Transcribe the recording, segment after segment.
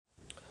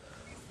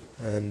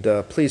And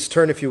please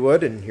turn, if you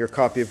would, in your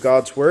copy of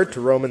God's Word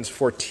to Romans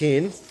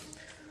 14.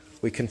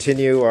 We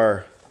continue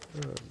our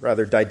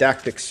rather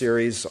didactic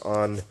series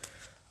on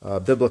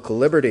biblical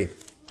liberty.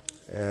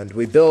 And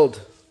we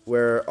build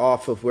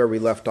off of where we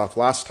left off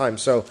last time.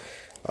 So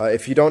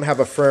if you don't have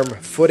a firm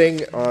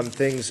footing on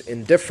things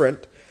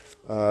indifferent,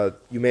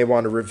 you may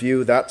want to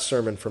review that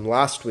sermon from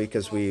last week,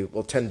 as we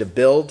will tend to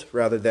build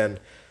rather than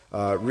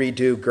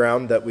redo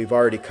ground that we've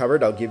already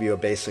covered. I'll give you a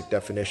basic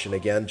definition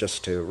again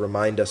just to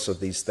remind us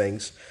of these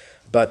things.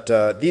 But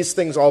these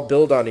things all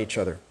build on each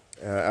other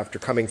after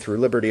coming through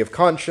liberty of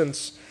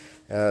conscience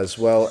as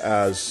well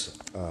as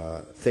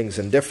things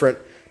indifferent.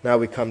 Now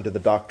we come to the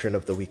doctrine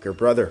of the weaker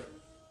brother.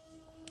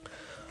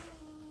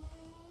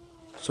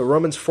 So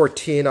Romans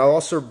 14, I'll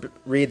also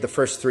read the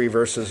first 3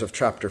 verses of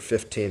chapter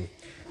 15,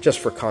 just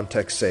for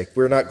context's sake.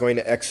 We're not going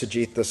to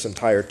exegete this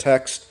entire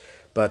text,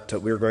 but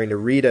we're going to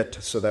read it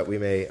so that we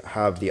may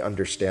have the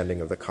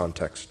understanding of the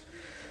context.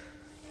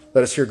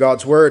 Let us hear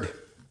God's word.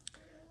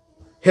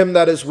 Him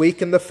that is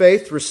weak in the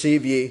faith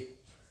receive ye,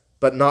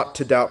 but not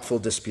to doubtful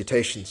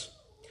disputations.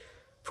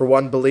 For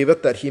one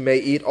believeth that he may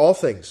eat all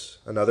things,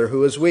 another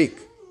who is weak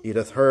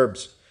eateth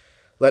herbs.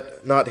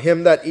 Let not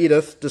him that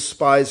eateth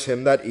despise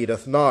him that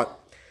eateth not,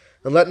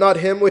 and let not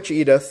him which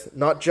eateth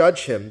not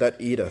judge him that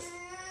eateth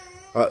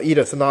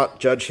not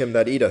judge him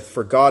that eateth,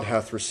 for God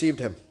hath received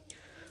him.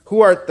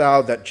 Who art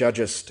thou that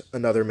judgest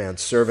another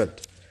man's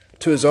servant?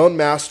 To his own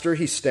master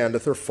he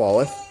standeth or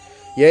falleth.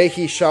 Yea,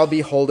 he shall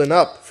be holden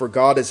up, for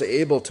God is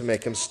able to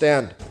make him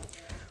stand.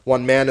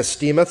 One man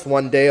esteemeth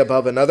one day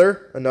above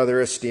another,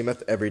 another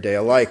esteemeth every day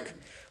alike.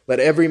 Let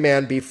every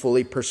man be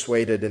fully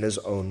persuaded in his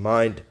own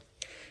mind.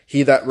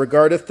 He that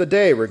regardeth the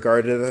day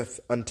regardeth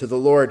unto the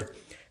Lord,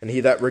 and he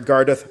that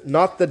regardeth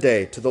not the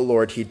day to the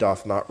Lord he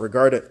doth not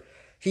regard it.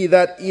 He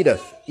that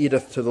eateth,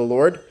 eateth to the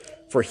Lord,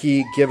 for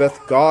he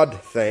giveth God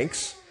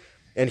thanks.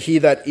 And he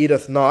that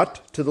eateth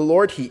not, to the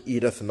Lord he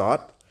eateth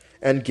not,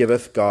 and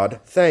giveth God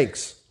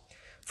thanks.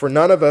 For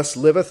none of us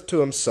liveth to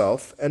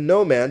himself, and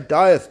no man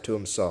dieth to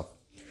himself.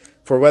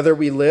 For whether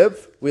we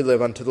live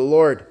unto the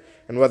Lord,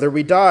 and whether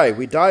we die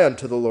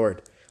unto the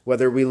Lord.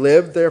 Whether we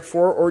live,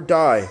 therefore, or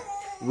die,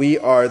 we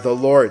are the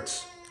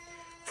Lord's.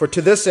 For to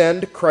this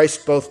end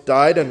Christ both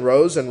died and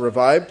rose and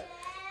revived,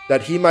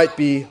 that he might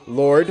be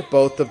Lord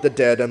both of the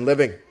dead and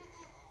living.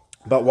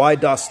 But why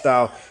dost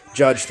thou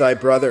judge thy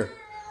brother?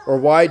 Or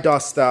why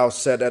dost thou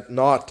set at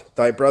naught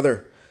thy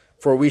brother?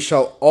 For we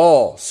shall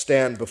all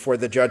stand before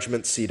the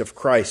judgment seat of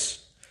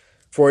Christ.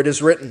 For it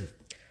is written,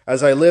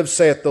 As I live,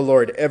 saith the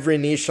Lord, every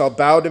knee shall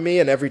bow to me,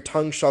 and every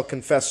tongue shall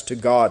confess to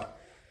God.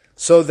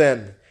 So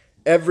then,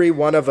 every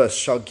one of us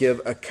shall give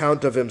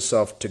account of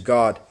himself to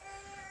God.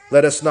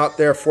 Let us not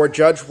therefore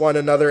judge one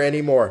another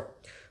any more,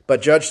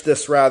 but judge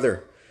this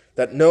rather,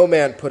 that no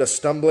man put a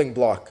stumbling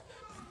block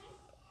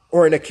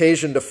or an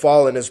occasion to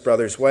fall in his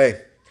brother's way.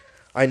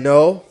 I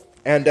know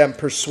and am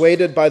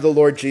persuaded by the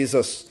Lord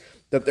Jesus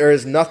that there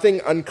is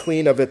nothing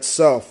unclean of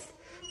itself,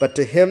 but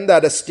to him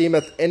that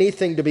esteemeth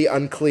anything to be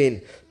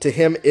unclean, to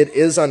him it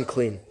is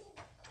unclean.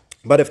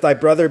 But if thy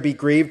brother be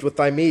grieved with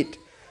thy meat,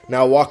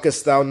 now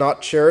walkest thou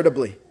not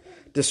charitably.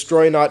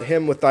 Destroy not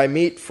him with thy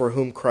meat for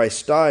whom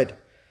Christ died.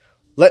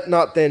 Let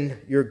not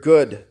then your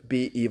good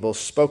be evil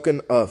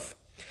spoken of.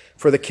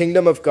 For the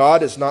kingdom of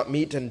God is not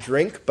meat and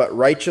drink, but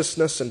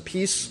righteousness and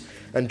peace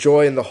and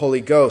joy in the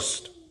Holy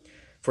Ghost.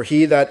 For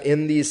he that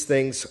in these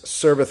things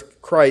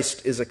serveth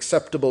Christ is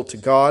acceptable to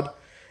God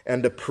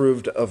and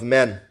approved of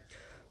men.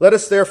 Let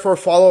us therefore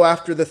follow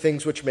after the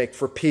things which make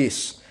for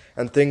peace,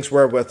 and things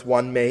wherewith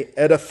one may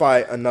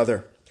edify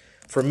another.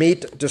 For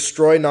meat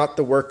destroy not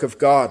the work of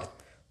God.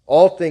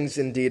 All things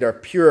indeed are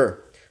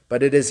pure,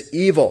 but it is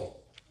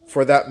evil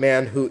for that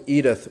man who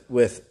eateth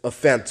with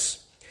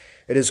offense.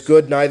 It is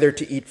good neither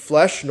to eat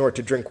flesh, nor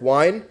to drink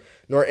wine,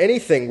 nor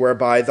anything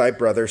whereby thy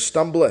brother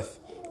stumbleth,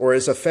 or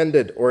is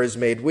offended, or is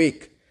made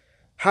weak.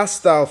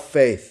 Hast thou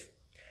faith?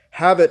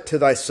 Have it to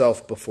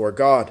thyself before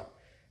God.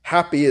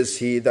 Happy is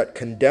he that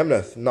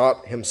condemneth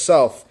not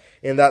himself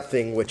in that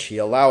thing which he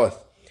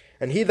alloweth.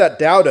 And he that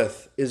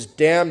doubteth is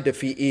damned if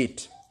he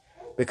eat,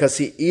 because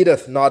he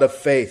eateth not of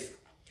faith.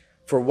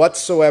 For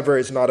whatsoever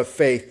is not of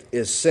faith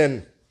is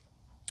sin.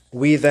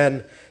 We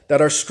then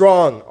that are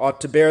strong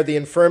ought to bear the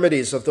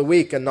infirmities of the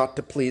weak, and not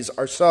to please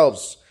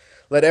ourselves.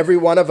 Let every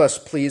one of us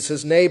please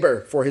his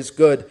neighbor for his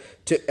good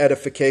to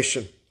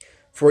edification.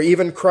 For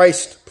even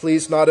Christ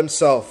pleased not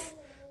himself,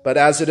 but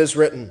as it is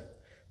written,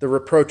 the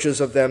reproaches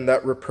of them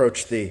that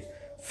reproached thee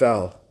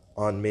fell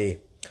on me.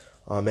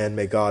 Amen.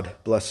 May God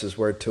bless his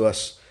word to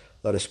us.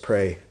 Let us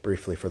pray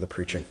briefly for the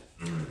preaching.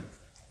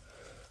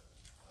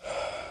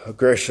 O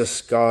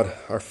gracious God,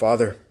 our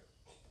Father,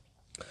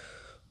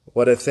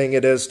 what a thing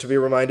it is to be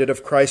reminded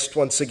of Christ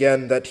once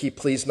again, that he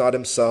pleased not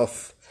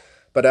himself,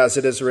 but as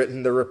it is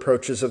written, the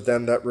reproaches of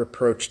them that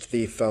reproached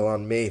thee fell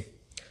on me.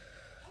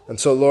 And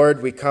so,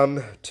 Lord, we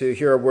come to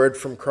hear a word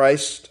from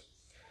Christ,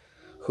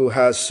 who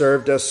has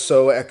served us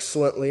so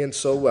excellently and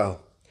so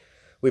well.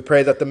 We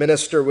pray that the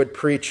minister would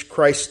preach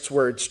Christ's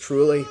words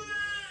truly,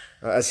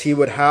 as he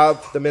would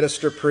have the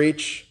minister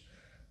preach,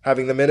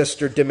 having the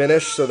minister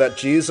diminish so that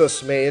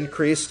Jesus may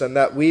increase and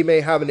that we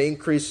may have an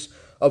increase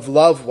of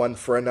love one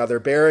for another,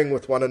 bearing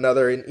with one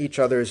another in each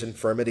other's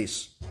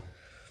infirmities.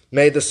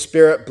 May the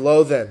Spirit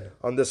blow then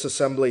on this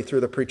assembly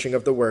through the preaching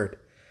of the word.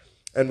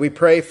 And we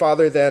pray,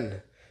 Father,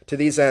 then, to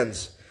these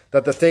ends,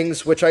 that the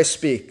things which I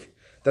speak,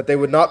 that they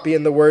would not be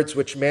in the words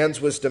which man's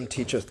wisdom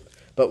teacheth,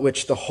 but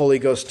which the Holy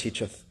Ghost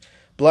teacheth.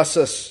 Bless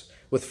us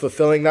with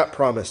fulfilling that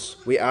promise,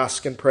 we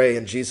ask and pray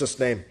in Jesus'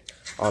 name.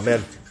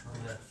 Amen.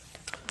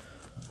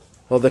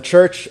 Well, the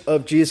Church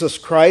of Jesus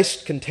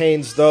Christ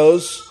contains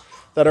those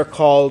that are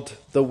called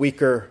the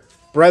weaker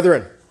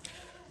brethren.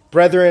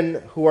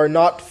 Brethren who are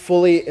not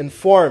fully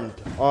informed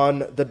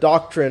on the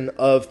doctrine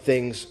of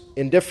things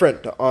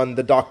indifferent, on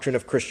the doctrine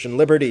of Christian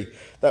liberty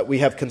that we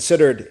have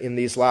considered in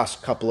these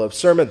last couple of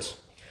sermons.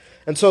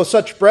 And so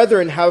such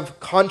brethren have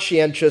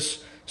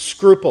conscientious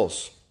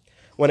scruples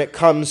when it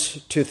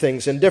comes to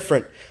things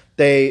indifferent.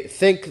 They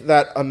think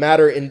that a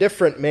matter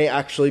indifferent may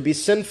actually be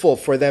sinful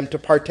for them to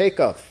partake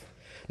of,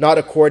 not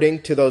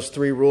according to those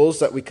three rules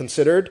that we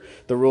considered,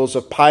 the rules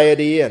of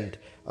piety and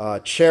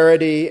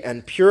charity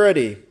and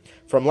purity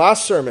from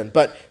last sermon,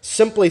 but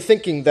simply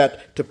thinking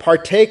that to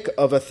partake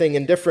of a thing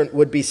indifferent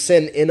would be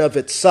sin in of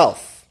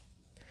itself.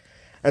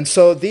 And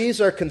so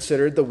these are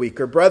considered the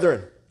weaker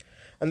brethren.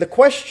 And the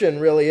question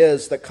really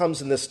is that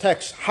comes in this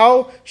text,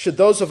 how should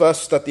those of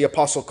us that the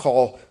apostle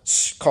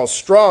calls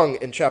strong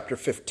in chapter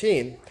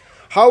 15,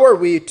 how are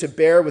we to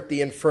bear with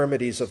the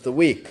infirmities of the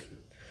weak?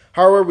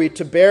 How are we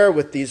to bear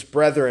with these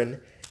brethren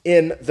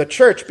in the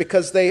church?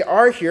 Because they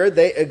are here,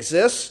 they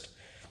exist.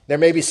 There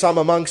may be some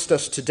amongst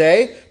us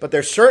today, but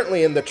they're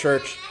certainly in the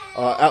church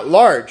at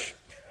large.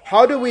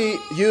 How do we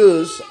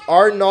use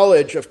our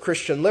knowledge of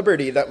Christian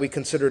liberty that we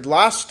considered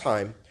last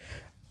time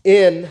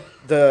in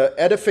the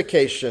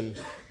edification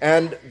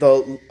and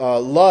the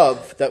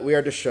love that we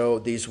are to show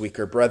these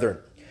weaker brethren?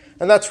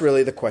 And that's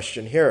really the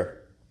question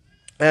here.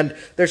 And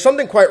there's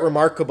something quite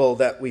remarkable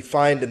that we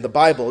find in the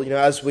Bible,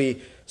 as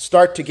we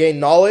start to gain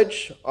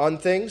knowledge on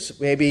things.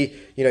 Maybe,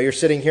 you're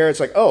sitting here, it's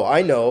like, oh,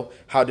 I know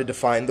how to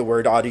define the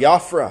word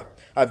adiaphora.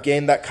 I've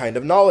gained that kind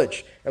of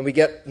knowledge. And we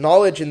get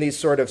knowledge in these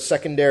sort of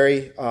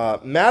secondary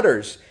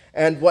matters.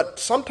 And what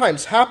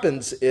sometimes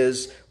happens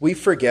is we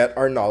forget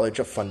our knowledge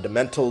of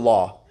fundamental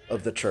law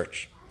of the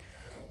church.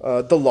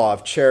 The law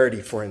of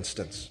charity, for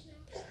instance.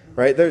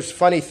 Right? There's a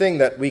funny thing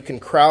that we can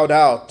crowd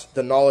out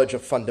the knowledge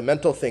of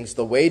fundamental things,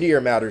 the weightier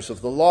matters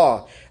of the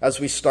law, as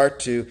we start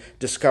to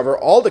discover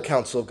all the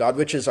counsel of God,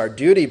 which is our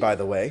duty, by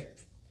the way.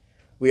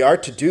 We are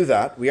to do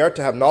that. We are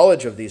to have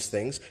knowledge of these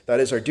things. That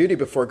is our duty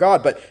before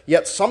God. But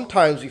yet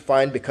sometimes we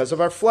find, because of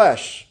our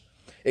flesh,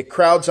 it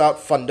crowds out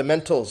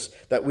fundamentals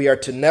that we are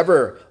to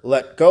never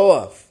let go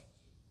of.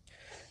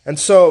 And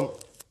so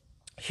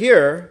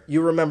here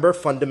you remember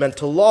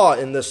fundamental law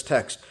in this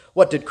text.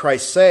 What did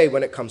Christ say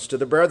when it comes to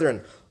the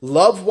brethren?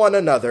 Love one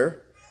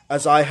another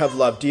as I have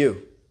loved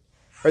you.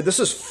 Right, this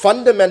is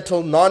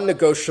fundamental,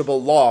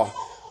 non-negotiable law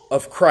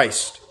of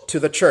Christ to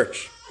the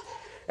church.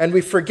 And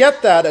we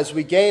forget that as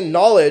we gain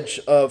knowledge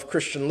of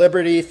Christian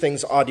liberty,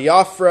 things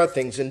adiaphora,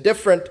 things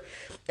indifferent.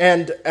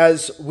 And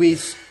as we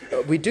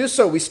do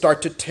so, we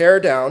start to tear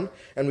down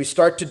and we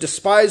start to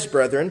despise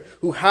brethren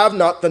who have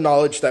not the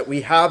knowledge that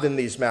we have in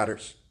these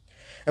matters.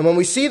 And when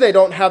we see they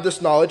don't have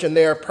this knowledge and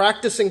they are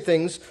practicing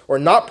things or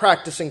not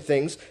practicing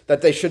things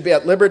that they should be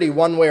at liberty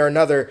one way or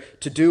another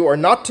to do or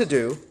not to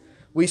do,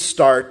 we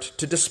start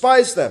to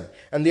despise them.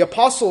 And the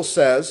apostle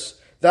says,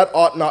 that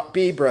ought not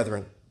be,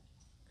 brethren.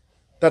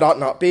 That ought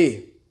not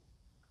be.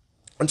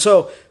 And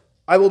so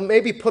I will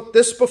maybe put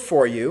this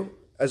before you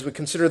as we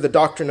consider the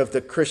doctrine of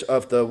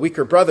the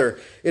weaker brother.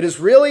 It is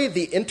really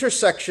the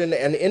intersection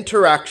and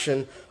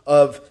interaction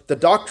of the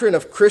doctrine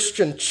of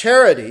Christian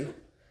charity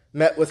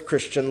met with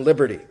Christian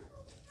liberty.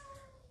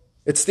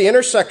 It's the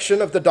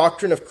intersection of the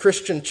doctrine of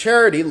Christian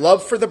charity,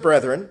 love for the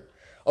brethren,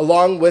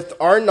 along with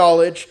our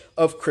knowledge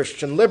of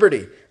Christian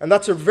liberty. And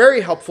that's a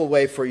very helpful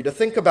way for you to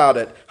think about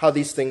it, how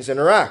these things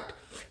interact.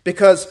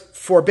 Because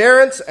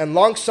forbearance and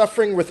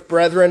long-suffering with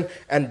brethren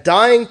and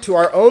dying to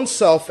our own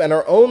self and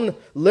our own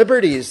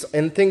liberties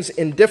and things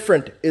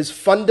indifferent is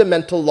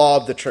fundamental law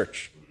of the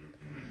church.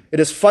 It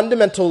is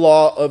fundamental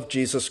law of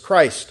Jesus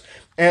Christ.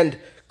 And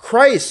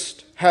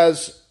Christ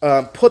has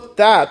put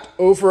that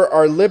over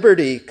our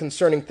liberty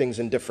concerning things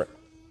indifferent.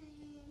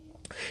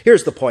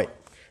 Here's the point,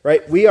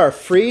 right? We are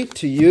free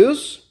to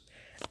use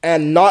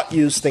and not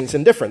use things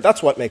indifferent.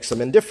 That's what makes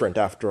them indifferent,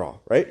 after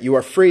all, right? You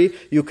are free.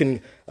 You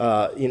can,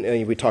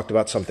 we talked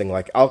about something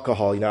like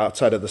alcohol,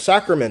 outside of the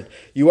sacrament.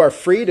 You are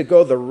free to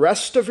go the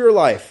rest of your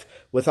life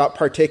without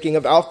partaking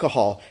of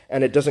alcohol,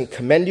 and it doesn't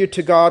commend you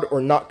to God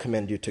or not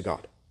commend you to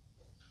God.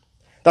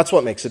 That's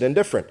what makes it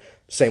indifferent.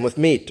 Same with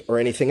meat or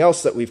anything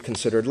else that we've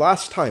considered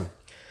last time.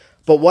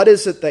 But what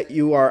is it that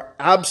you are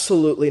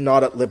absolutely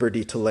not at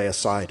liberty to lay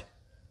aside?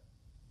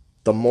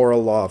 The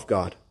moral law of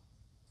God.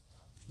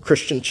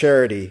 Christian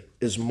charity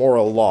is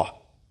moral law.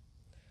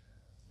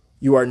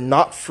 You are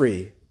not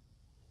free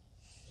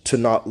to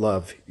not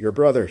love your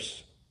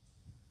brothers.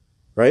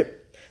 Right?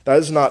 That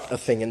is not a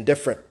thing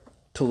indifferent.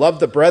 to love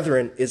the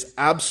brethren is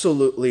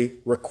absolutely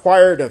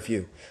required of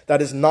you.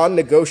 That is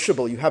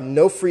non-negotiable. You have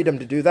no freedom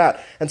to do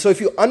that. And so if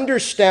you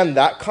understand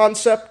that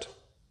concept,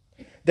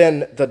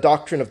 then the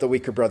doctrine of the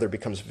weaker brother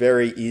becomes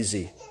very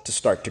easy to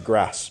start to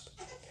grasp.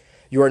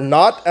 You are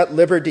not at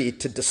liberty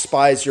to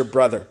despise your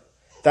brother.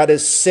 That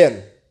is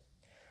sin.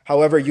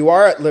 However, you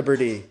are at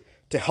liberty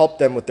to help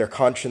them with their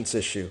conscience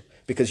issue,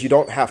 because you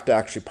don't have to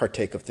actually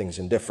partake of things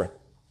indifferent.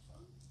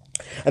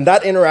 And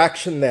that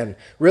interaction then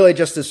really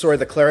just is sort of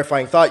the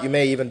clarifying thought. You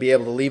may even be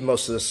able to leave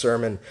most of the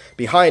sermon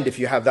behind if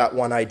you have that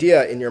one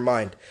idea in your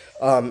mind.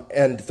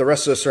 And the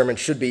rest of the sermon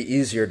should be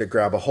easier to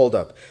grab a hold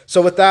of.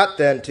 So with that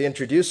then, to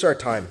introduce our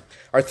time,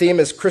 our theme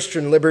is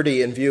Christian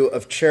liberty in view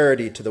of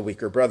charity to the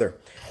weaker brother.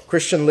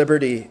 Christian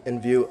liberty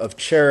in view of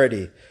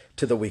charity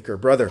to the weaker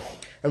brother.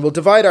 And we'll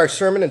divide our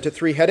sermon into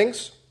three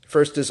headings.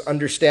 First is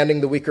understanding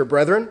the weaker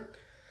brethren.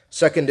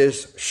 Second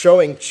is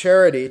showing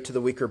charity to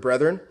the weaker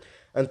brethren.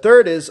 And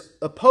third is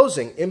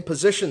opposing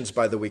impositions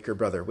by the weaker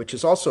brother, which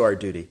is also our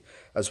duty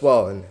as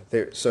well. And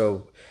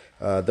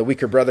the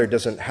weaker brother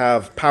doesn't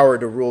have power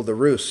to rule the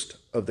roost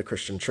of the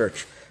Christian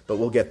church, but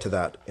we'll get to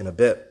that in a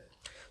bit.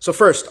 So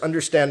first,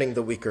 understanding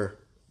the weaker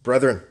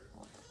brethren.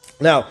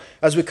 Now,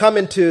 as we come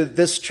into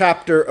this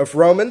chapter of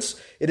Romans,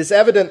 it is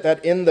evident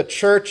that in the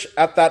church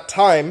at that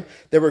time,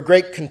 there were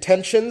great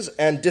contentions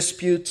and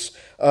disputes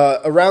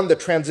around the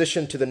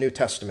transition to the New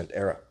Testament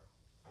era.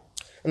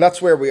 And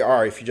that's where we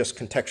are if you just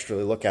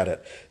contextually look at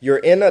it. You're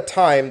in a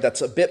time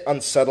that's a bit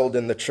unsettled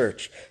in the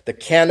church. The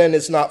canon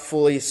is not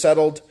fully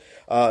settled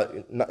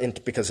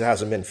because it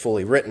hasn't been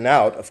fully written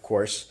out, of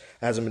course.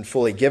 It hasn't been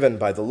fully given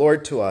by the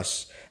Lord to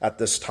us at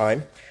this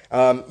time.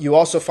 You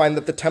also find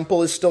that the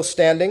temple is still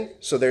standing,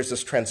 so there's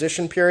this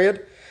transition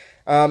period.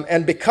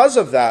 And because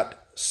of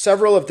that,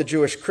 several of the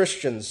Jewish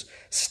Christians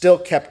still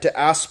kept to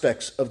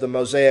aspects of the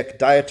Mosaic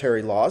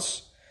dietary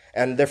laws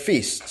and their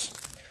feasts.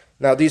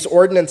 Now, these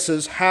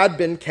ordinances had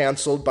been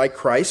canceled by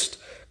Christ.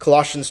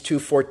 Colossians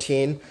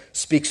 2:14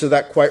 speaks of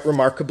that quite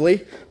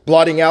remarkably,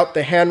 blotting out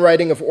the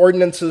handwriting of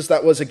ordinances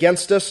that was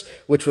against us,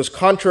 which was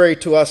contrary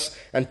to us,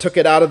 and took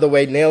it out of the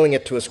way, nailing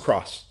it to his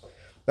cross.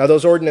 Now,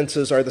 those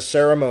ordinances are the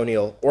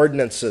ceremonial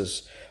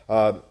ordinances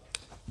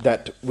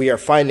that we are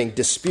finding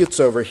disputes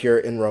over here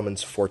in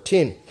Romans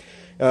 14.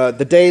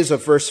 The days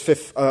of verse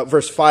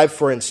 5,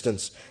 for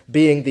instance,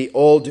 being the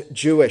old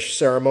Jewish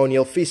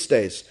ceremonial feast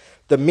days.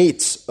 The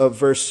meats of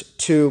verse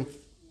 2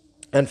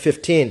 and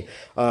 15.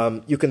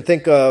 You can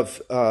think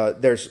of,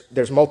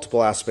 there's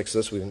multiple aspects of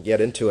this, we can get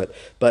into it,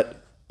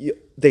 but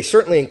they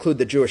certainly include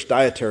the Jewish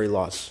dietary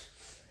laws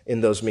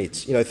in those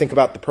meats. You know, think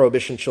about the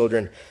prohibition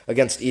children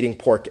against eating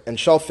pork and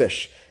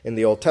shellfish in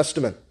the Old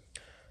Testament.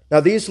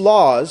 Now, these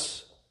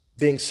laws,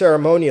 being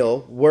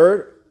ceremonial,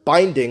 were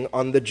binding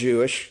on the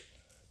Jewish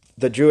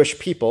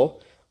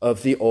people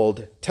of the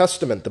Old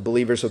Testament, the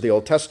believers of the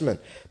Old Testament.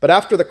 But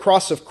after the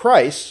cross of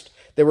Christ,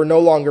 they were no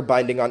longer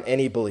binding on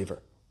any believer.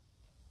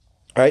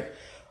 Right?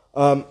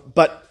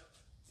 But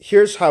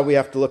here's how we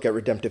have to look at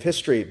redemptive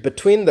history.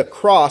 Between the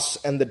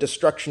cross and the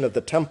destruction of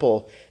the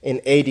temple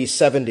in AD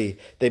 70,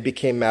 they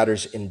became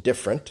matters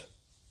indifferent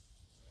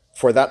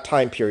for that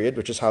time period,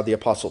 which is how the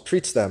apostle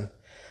treats them.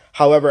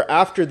 However,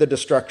 after the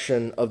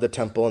destruction of the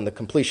temple and the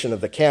completion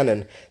of the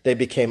canon, they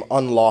became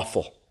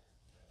unlawful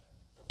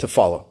to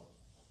follow.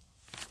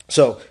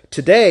 So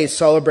today,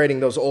 celebrating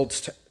those Old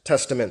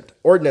Testament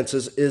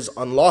ordinances is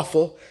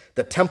unlawful.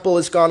 The temple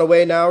is gone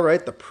away now,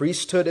 right? The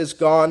priesthood is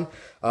gone.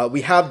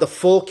 We have the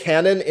full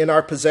canon in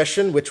our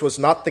possession, which was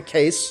not the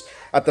case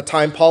at the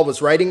time Paul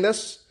was writing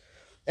this.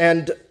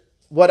 And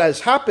what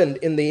has happened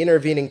in the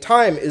intervening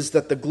time is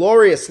that the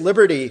glorious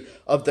liberty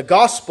of the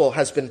gospel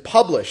has been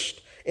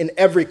published in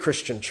every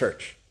Christian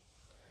church.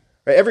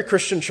 Right? Every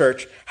Christian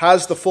church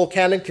has the full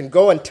canon, can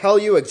go and tell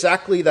you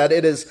exactly that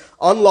it is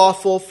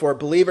unlawful for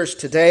believers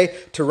today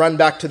to run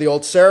back to the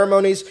old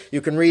ceremonies.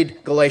 You can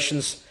read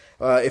Galatians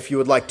if you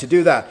would like to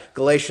do that.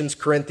 Galatians,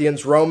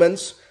 Corinthians,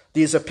 Romans.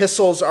 These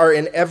epistles are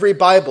in every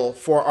Bible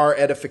for our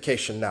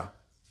edification now.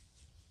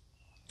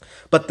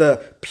 But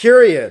the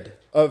period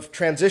of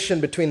transition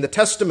between the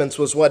testaments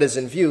was what is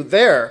in view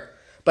there.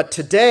 But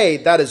today,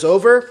 that is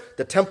over.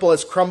 The temple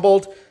has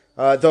crumbled,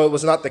 though it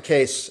was not the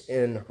case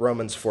in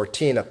Romans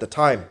 14 at the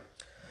time.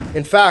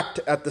 In fact,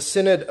 at the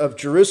Synod of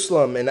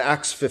Jerusalem in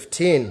Acts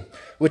 15,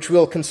 which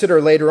we'll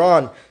consider later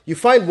on, you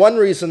find one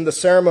reason the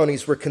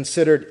ceremonies were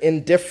considered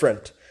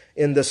indifferent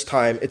in this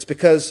time. It's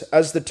because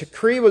as the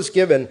decree was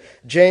given,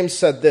 James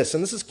said this,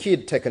 and this is key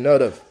to take a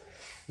note of.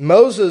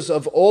 Moses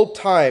of old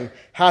time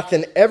hath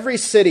in every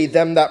city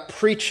them that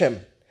preach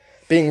him,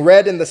 being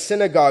read in the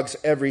synagogues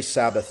every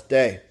Sabbath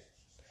day.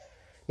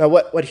 Now,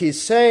 what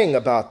he's saying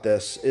about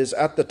this is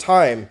at the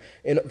time,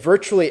 in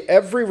virtually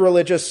every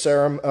religious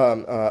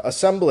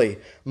assembly,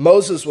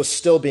 Moses was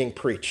still being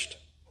preached.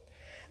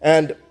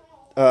 And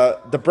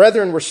the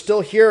brethren were still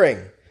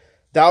hearing,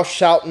 thou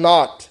shalt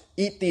not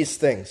eat these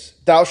things.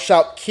 Thou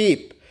shalt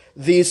keep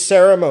these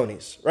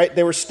ceremonies. Right?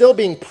 They were still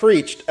being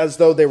preached as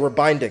though they were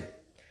binding.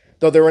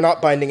 though they were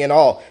not binding in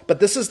all. But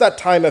this is that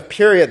time of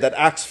period that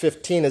Acts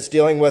 15 is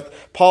dealing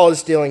with. Paul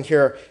is dealing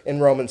here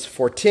in Romans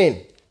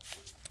 14.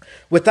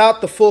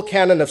 Without the full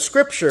canon of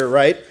Scripture,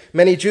 right,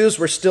 many Jews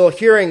were still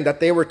hearing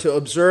that they were to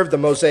observe the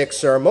Mosaic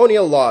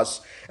ceremonial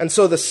laws. And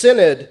so the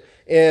synod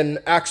in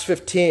Acts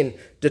 15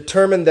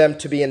 determined them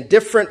to be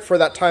indifferent for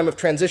that time of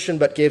transition,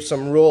 but gave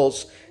some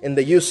rules in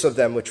the use of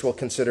them, which we'll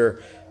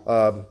consider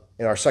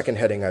in our second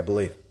heading, I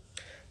believe.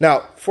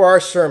 Now, for our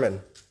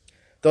sermon,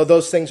 though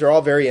those things are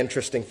all very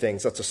interesting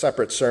things, that's a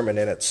separate sermon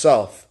in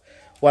itself,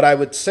 what I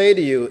would say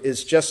to you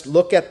is just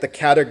look at the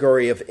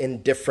category of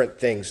indifferent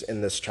things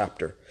in this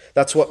chapter.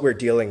 That's what we're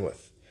dealing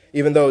with,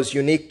 even though it's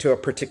unique to a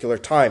particular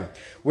time.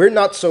 We're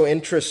not so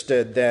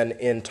interested then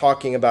in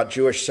talking about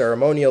Jewish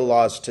ceremonial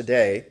laws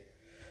today.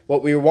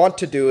 What we want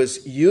to do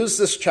is use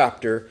this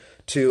chapter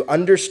to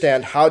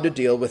understand how to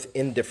deal with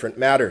indifferent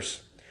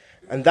matters.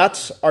 And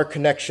that's our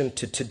connection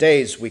to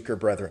today's weaker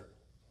brethren.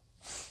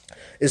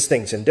 Is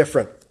things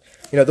indifferent?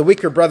 You know, the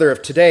weaker brother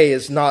of today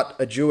is not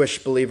a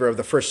Jewish believer of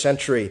the first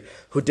century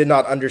who did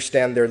not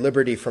understand their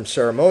liberty from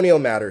ceremonial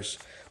matters.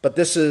 But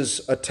this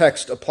is a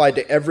text applied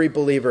to every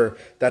believer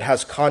that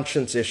has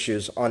conscience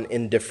issues on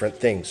indifferent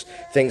things,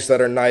 things that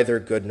are neither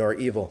good nor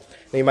evil.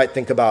 Now, you might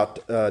think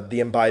about the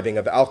imbibing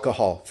of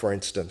alcohol, for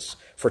instance,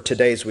 for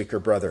today's weaker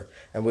brother,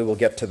 and we will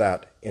get to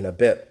that in a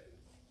bit.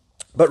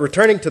 But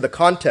returning to the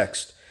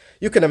context,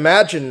 you can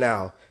imagine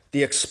now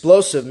the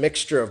explosive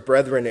mixture of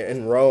brethren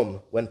in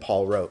Rome when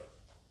Paul wrote.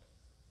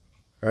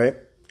 Right?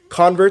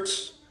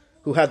 Converts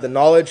who had the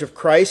knowledge of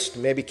Christ,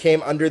 maybe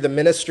came under the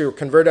ministry or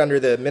converted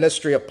under the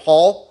ministry of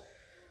Paul,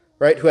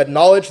 right? Who had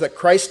knowledge that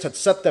Christ had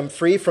set them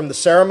free from the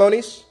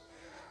ceremonies,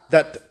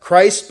 that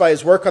Christ, by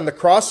his work on the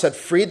cross, had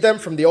freed them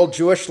from the old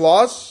Jewish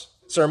laws,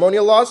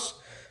 ceremonial laws.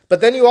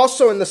 But then you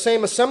also, in the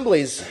same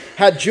assemblies,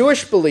 had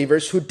Jewish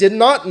believers who did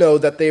not know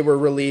that they were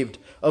relieved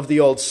of the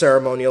old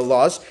ceremonial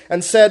laws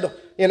and said,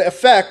 in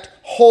effect,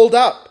 hold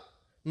up.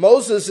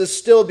 Moses is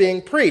still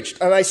being preached,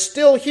 and I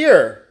still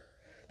hear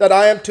that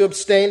I am to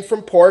abstain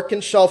from pork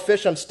and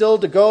shellfish. I'm still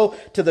to go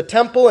to the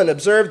temple and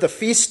observe the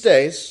feast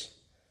days.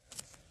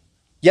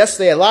 Yes,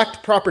 they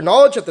lacked proper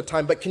knowledge at the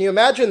time, but can you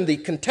imagine the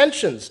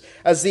contentions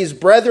as these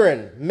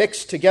brethren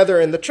mixed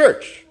together in the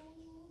church?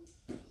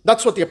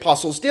 That's what the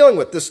apostle's dealing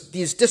with.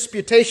 These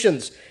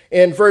disputations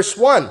in verse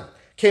 1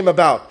 came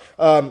about.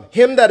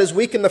 Him that is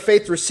weak in the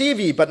faith receive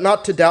ye, but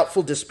not to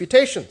doubtful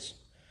disputations.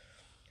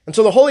 And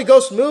so the Holy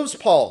Ghost moves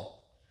Paul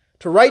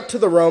to write to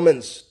the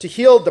Romans, to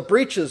heal the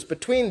breaches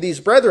between these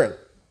brethren.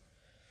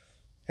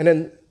 And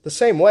in the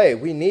same way,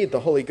 we need the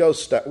Holy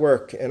Ghost at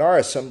work in our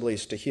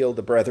assemblies to heal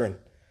the brethren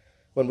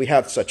when we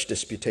have such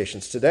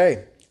disputations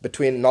today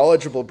between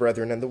knowledgeable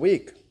brethren and the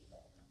weak.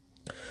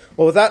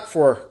 Well, with that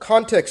for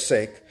context's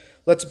sake,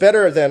 let's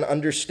better then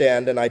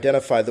understand and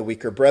identify the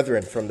weaker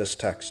brethren from this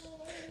text.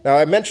 Now,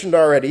 I mentioned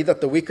already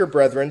that the weaker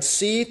brethren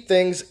see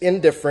things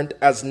indifferent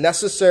as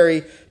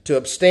necessary to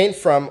abstain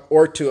from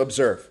or to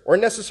observe, or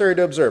necessary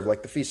to observe,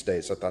 like the feast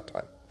days at that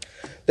time.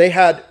 They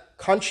had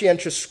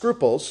conscientious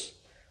scruples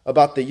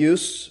about the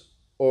use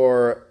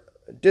or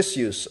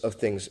disuse of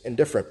things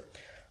indifferent,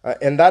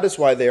 and that is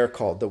why they are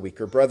called the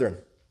weaker brethren.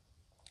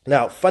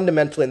 Now,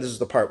 fundamentally, and this is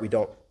the part we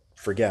don't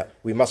forget,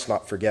 we must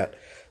not forget,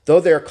 though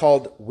they are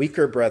called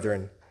weaker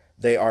brethren,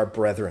 they are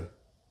brethren.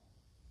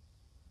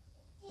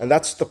 And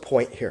that's the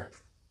point here.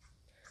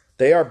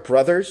 They are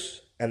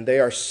brothers and they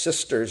are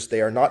sisters.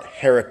 They are not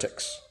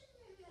heretics.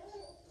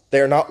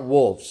 They are not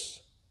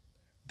wolves.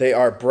 They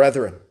are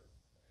brethren.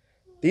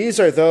 These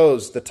are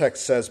those, the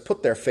text says,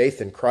 put their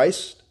faith in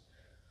Christ.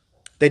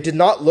 They did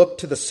not look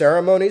to the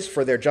ceremonies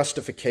for their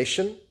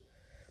justification,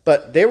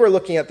 but they were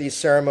looking at these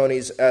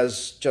ceremonies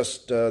as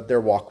just their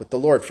walk with the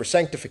Lord for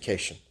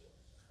sanctification.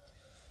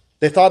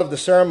 They thought of the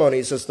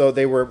ceremonies as though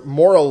they were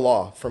moral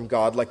law from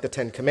God, like the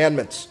Ten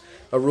Commandments,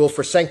 a rule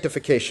for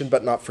sanctification,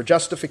 but not for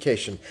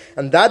justification.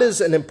 And that is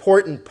an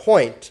important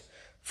point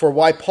for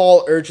why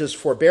Paul urges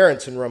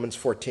forbearance in Romans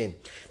 14.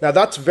 Now,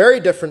 that's very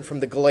different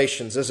from the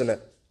Galatians, isn't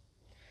it?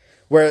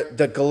 Where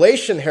the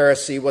Galatian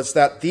heresy was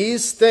that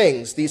these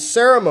things, these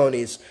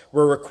ceremonies,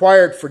 were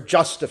required for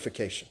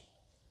justification.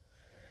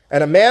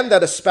 And a man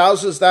that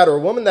espouses that, or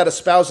a woman that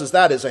espouses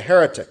that, is a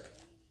heretic.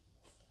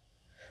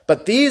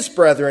 But these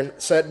brethren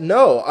said,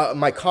 no,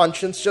 my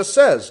conscience just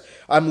says,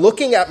 I'm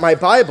looking at my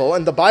Bible,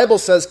 and the Bible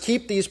says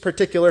keep these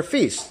particular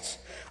feasts.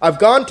 I've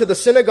gone to the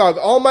synagogue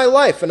all my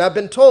life, and I've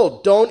been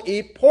told don't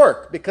eat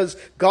pork because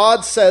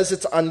God says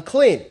it's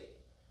unclean.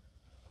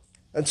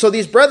 And so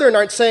these brethren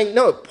aren't saying,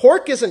 no,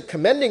 pork isn't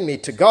commending me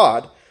to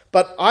God,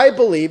 but I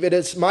believe it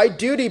is my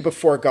duty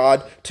before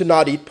God to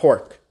not eat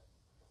pork.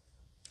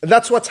 And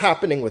that's what's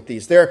happening with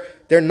these. They're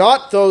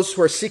not those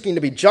who are seeking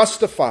to be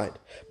justified.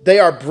 They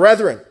are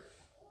brethren.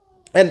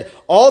 And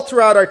all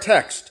throughout our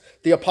text,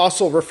 the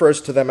apostle refers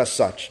to them as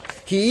such.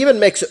 He even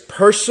makes it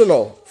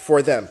personal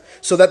for them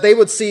so that they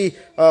would see,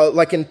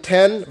 like in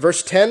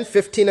verse 10,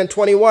 15, and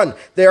 21,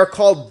 they are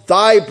called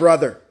thy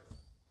brother.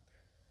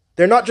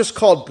 They're not just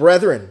called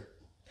brethren.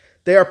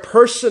 They are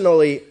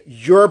personally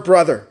your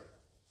brother.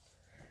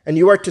 And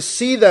you are to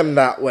see them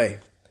that way.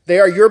 They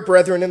are your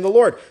brethren in the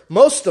Lord.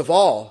 Most of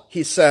all,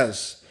 he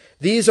says,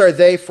 these are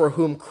they for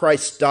whom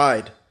Christ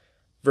died.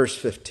 Verse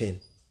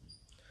 15.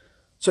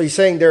 So he's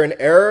saying they're in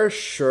error?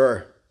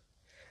 Sure.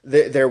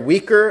 They're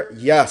weaker?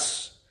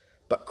 Yes.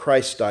 But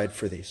Christ died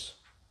for these.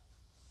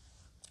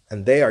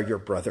 And they are your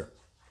brother.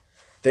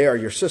 They are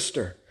your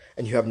sister.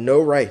 And you have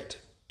no right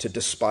to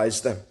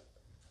despise them.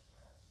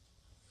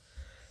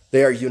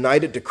 They are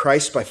united to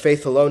Christ by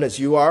faith alone as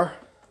you are.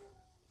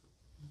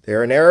 They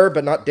are in error,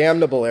 but not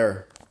damnable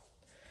error.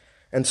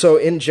 And so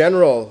in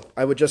general,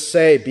 I would just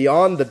say,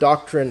 beyond the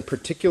doctrine,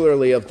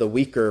 particularly of the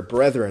weaker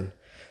brethren,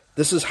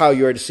 this is how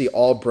you are to see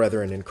all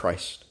brethren in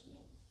Christ.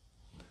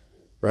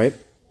 Right?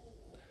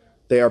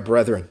 They are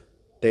brethren.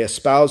 They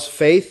espouse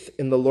faith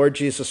in the Lord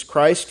Jesus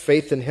Christ,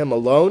 faith in him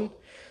alone.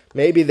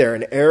 Maybe they're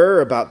in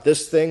error about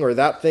this thing or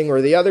that thing or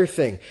the other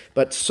thing,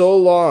 but so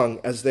long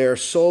as they are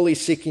solely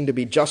seeking to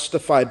be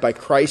justified by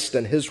Christ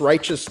and his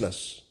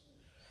righteousness,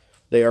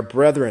 they are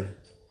brethren.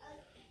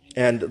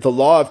 And the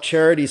law of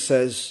charity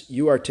says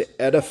you are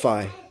to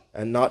edify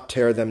and not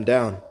tear them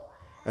down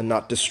and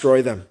not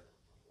destroy them.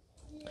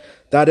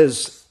 That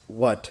is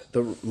what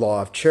the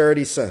law of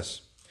charity says.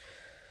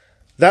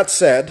 That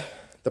said,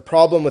 the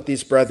problem with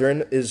these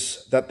brethren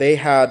is that they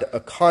had a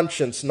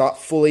conscience not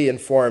fully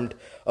informed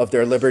of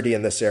their liberty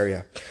in this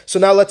area. So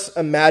now let's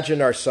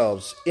imagine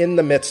ourselves in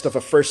the midst of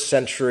a first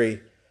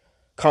century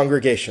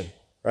congregation,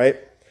 right?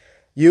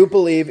 You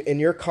believe in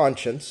your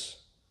conscience,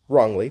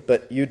 wrongly,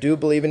 but you do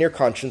believe in your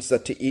conscience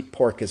that to eat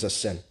pork is a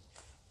sin.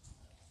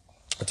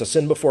 It's a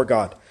sin before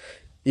God,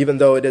 even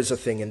though it is a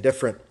thing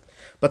indifferent.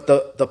 But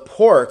the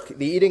pork,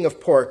 the eating of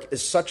pork,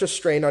 is such a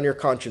strain on your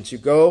conscience. You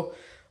go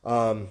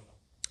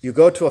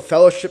to a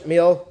fellowship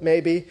meal,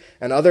 maybe,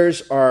 and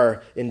others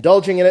are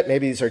indulging in it.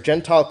 Maybe these are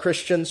Gentile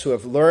Christians who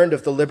have learned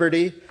of the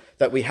liberty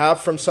that we have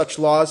from such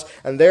laws,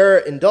 and they're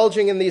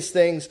indulging in these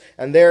things,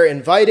 and they're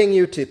inviting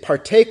you to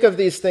partake of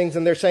these things,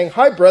 and they're saying,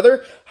 "Hi,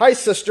 brother, hi,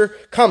 sister,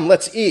 come,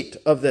 let's eat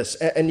of this."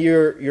 And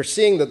you're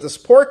seeing that this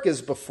pork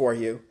is before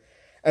you,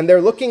 and they're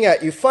looking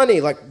at you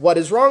funny, like, "What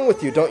is wrong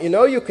with you? Don't you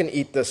know you can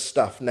eat this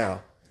stuff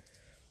now?"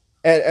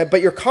 But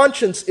your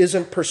conscience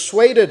isn't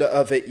persuaded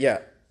of it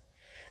yet.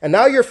 And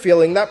now you're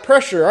feeling that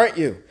pressure, aren't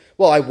you?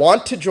 Well, I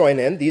want to join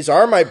in. These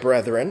are my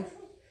brethren,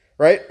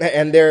 right?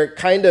 And they're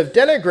kind of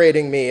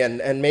denigrating me,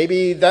 and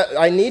maybe that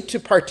I need to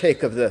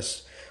partake of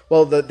this.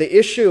 Well, the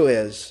issue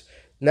is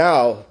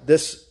now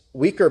this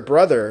weaker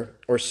brother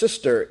or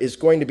sister is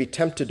going to be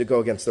tempted to go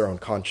against their own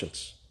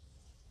conscience,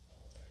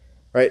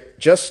 right?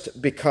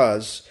 Just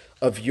because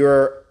of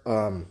your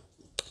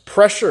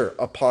pressure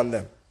upon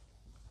them.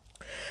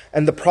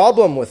 And the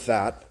problem with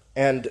that,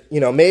 and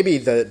maybe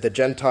the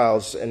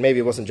Gentiles, and maybe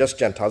it wasn't just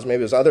Gentiles,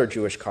 maybe it was other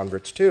Jewish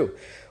converts too.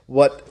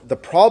 What the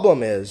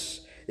problem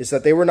is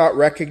that they were not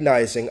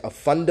recognizing a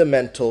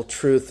fundamental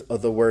truth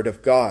of the Word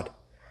of God,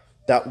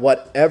 that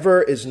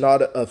whatever is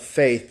not of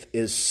faith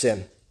is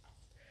sin.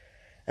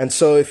 And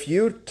so if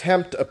you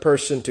tempt a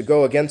person to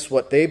go against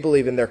what they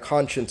believe in their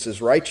conscience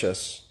is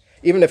righteous,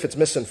 even if it's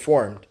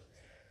misinformed,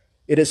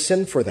 it is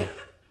sin for them.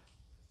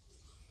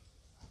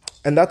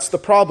 And that's the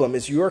problem,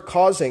 is you are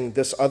causing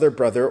this other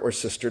brother or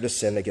sister to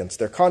sin against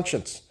their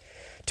conscience.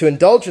 To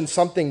indulge in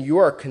something you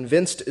are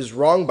convinced is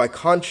wrong by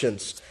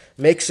conscience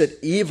makes it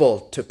evil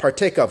to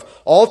partake of.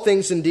 All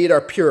things indeed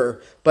are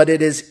pure, but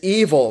it is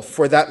evil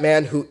for that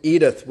man who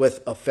eateth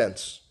with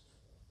offense.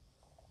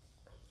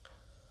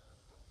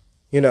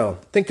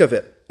 Think of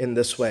it in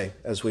this way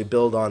as we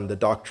build on the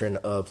doctrine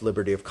of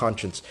liberty of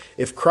conscience.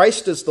 If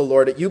Christ is the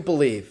Lord, you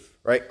believe,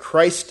 right?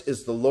 Christ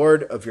is the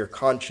Lord of your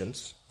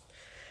conscience.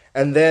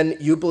 And then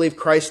you believe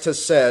Christ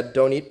has said,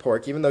 don't eat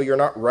pork, even though you're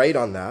not right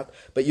on that.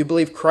 But you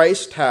believe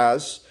Christ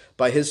has,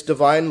 by his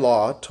divine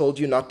law, told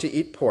you not to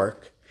eat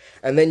pork.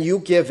 And then you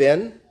give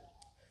in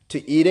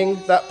to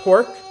eating that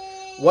pork.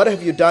 What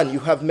have you done? You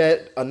have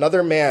made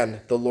another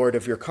man the Lord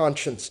of your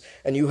conscience.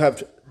 And you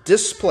have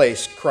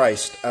displaced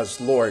Christ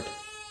as Lord.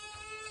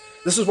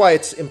 This is why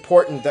it's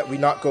important that we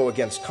not go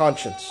against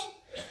conscience.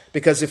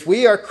 Because if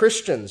we are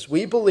Christians,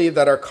 we believe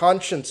that our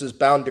conscience is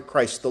bound to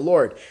Christ the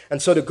Lord. And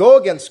so to go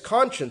against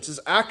conscience is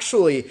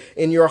actually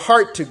in your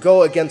heart to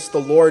go against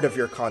the Lord of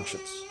your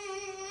conscience.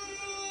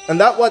 And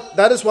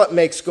that is what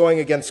makes going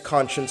against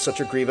conscience such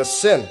a grievous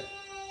sin.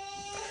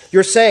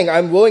 You're saying,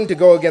 I'm willing to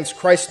go against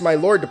Christ my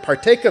Lord to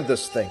partake of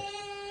this thing.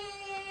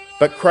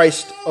 But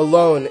Christ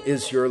alone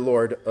is your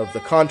Lord of the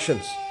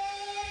conscience.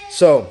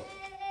 So,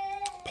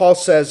 Paul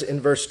says in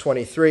verse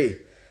 23,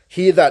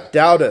 he that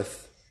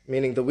doubteth,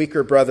 meaning the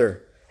weaker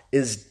brother,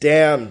 is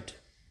damned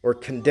or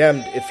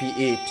condemned if he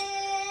eat,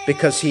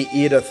 because he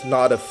eateth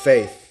not of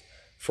faith.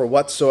 For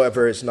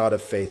whatsoever is not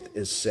of faith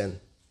is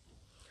sin.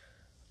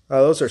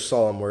 Now, those are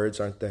solemn words,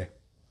 aren't they?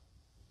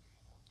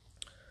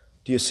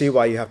 Do you see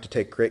why you have to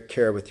take great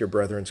care with your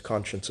brethren's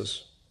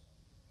consciences?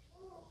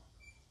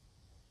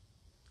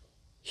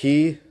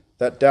 He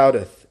that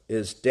doubteth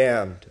is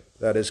damned,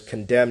 that is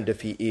condemned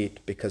if he eat,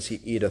 because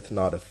he eateth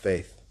not of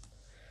faith.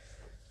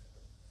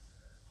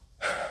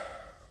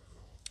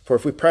 For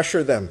if we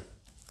pressure them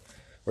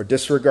or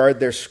disregard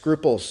their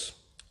scruples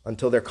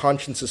until their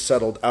conscience is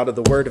settled out of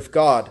the Word of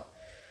God,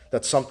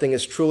 that something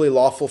is truly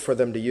lawful for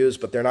them to use,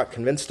 but they're not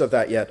convinced of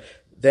that yet,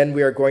 then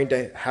we are going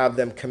to have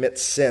them commit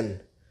sin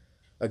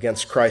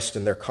against Christ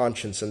in their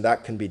conscience, and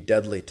that can be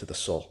deadly to the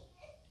soul.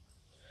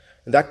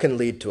 And that can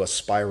lead to a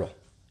spiral.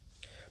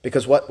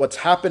 Because what's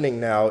happening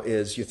now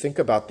is, you think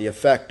about the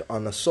effect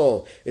on the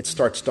soul, it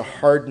starts to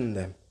harden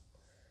them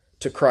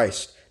to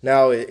Christ.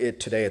 Now,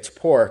 today it's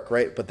pork,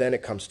 right? But then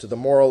it comes to the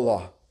moral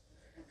law.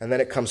 And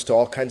then it comes to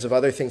all kinds of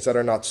other things that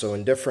are not so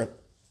indifferent.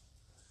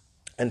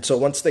 And so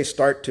once they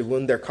start to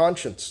wound their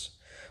conscience,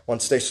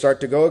 once they start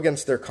to go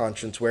against their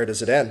conscience, where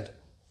does it end?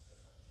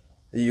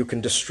 You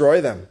can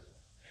destroy them.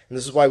 And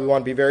this is why we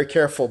want to be very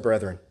careful,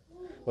 brethren,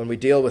 when we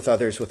deal with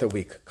others with a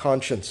weak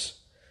conscience.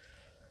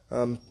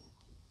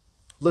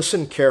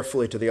 Listen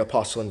carefully to the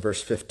apostle in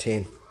verse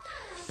 15.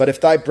 But if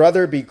thy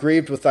brother be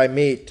grieved with thy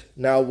meat,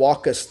 now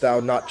walkest thou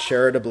not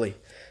charitably.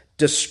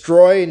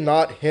 Destroy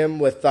not him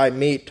with thy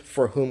meat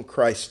for whom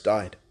Christ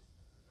died.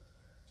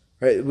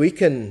 Right? We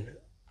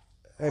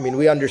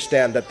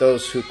understand that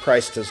those who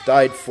Christ has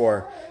died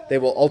for, they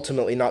will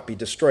ultimately not be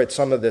destroyed.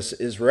 Some of this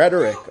is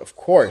rhetoric, of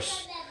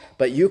course,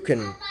 but you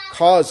can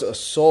cause a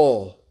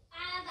soul,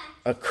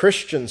 a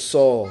Christian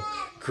soul,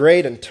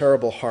 great and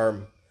terrible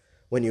harm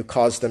when you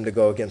cause them to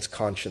go against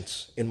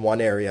conscience in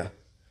one area.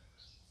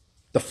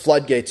 The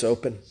floodgates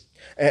open,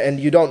 and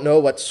you don't know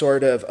what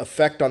sort of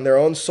effect on their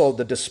own soul,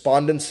 the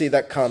despondency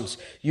that comes.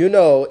 You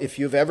know, if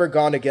you've ever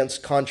gone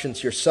against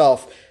conscience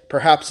yourself,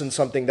 perhaps in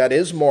something that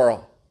is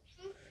moral,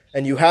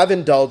 and you have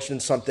indulged in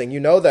something, you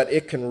know that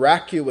it can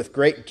rack you with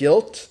great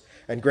guilt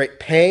and great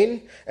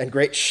pain and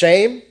great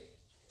shame.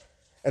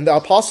 And the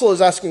apostle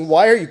is asking,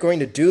 why are you going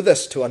to do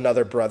this to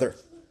another brother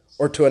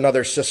or to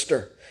another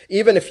sister,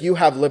 even if you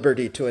have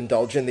liberty to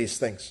indulge in these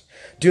things?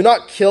 Do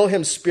not kill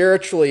him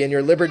spiritually in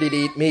your liberty to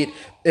eat meat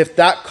if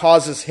that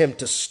causes him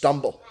to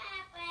stumble.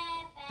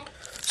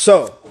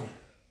 So,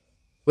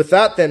 with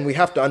that then, we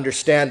have to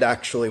understand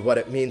actually what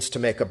it means to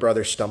make a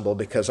brother stumble,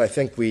 because I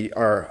think we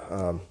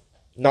are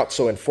not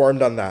so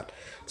informed on that.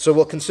 So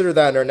we'll consider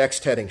that in our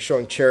next heading,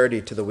 showing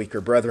charity to the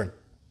weaker brethren.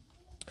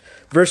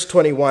 Verse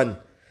 21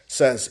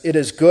 says, It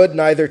is good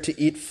neither to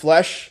eat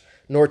flesh,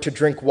 nor to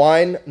drink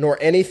wine, nor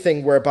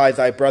anything whereby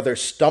thy brother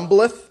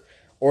stumbleth,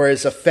 or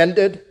is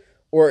offended,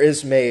 or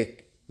is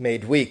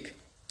made weak.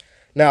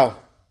 Now,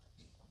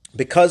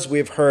 because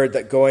we've heard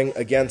that going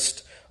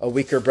against a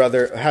weaker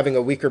brother, having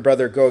a weaker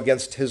brother go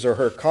against his or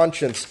her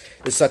conscience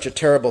is such a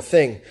terrible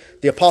thing,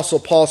 the Apostle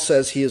Paul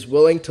says he is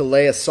willing to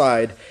lay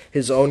aside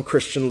his own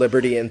Christian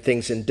liberty in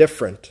things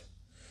indifferent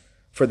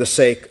for the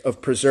sake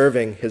of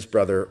preserving his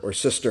brother or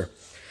sister.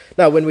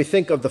 Now, when we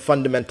think of the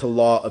fundamental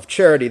law of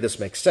charity, this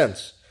makes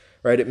sense,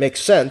 right? It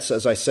makes sense,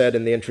 as I said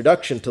in the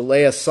introduction, to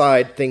lay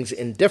aside things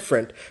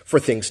indifferent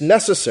for things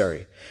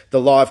necessary.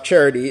 The law of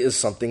charity is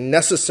something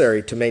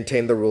necessary to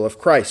maintain the rule of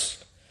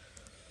Christ.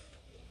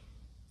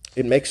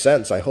 It makes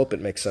sense. I hope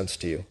it makes sense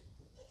to you,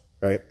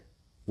 right?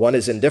 One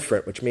is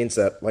indifferent, which means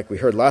that, like we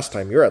heard last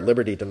time, you're at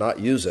liberty to not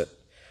use it.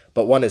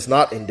 But one is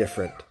not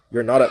indifferent.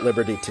 You're not at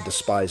liberty to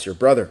despise your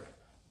brother.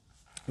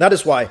 That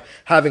is why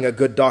having a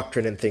good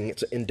doctrine in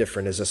things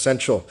indifferent is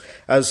essential.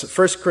 As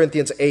 1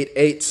 Corinthians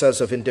 8:8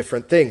 says of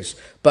indifferent things,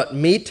 But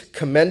meat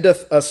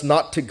commendeth us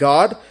not to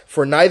God,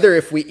 for neither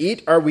if we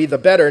eat are we the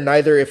better,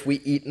 neither if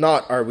we eat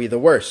not are we the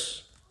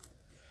worse.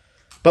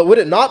 But would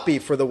it not be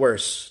for the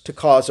worse to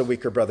cause a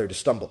weaker brother to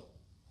stumble?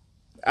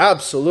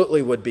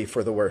 Absolutely would be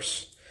for the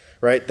worse,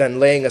 right? Than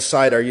laying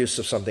aside our use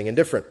of something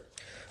indifferent.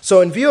 So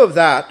in view of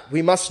that,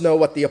 we must know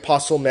what the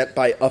apostle meant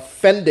by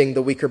offending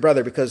the weaker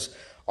brother, because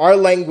our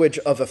language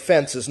of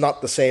offense is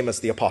not the same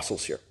as the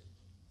apostles here.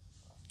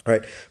 All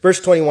right.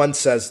 Verse 21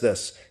 says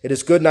this, It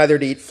is good neither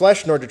to eat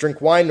flesh, nor to drink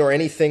wine, nor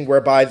anything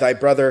whereby thy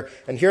brother,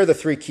 and here are the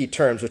three key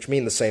terms which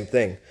mean the same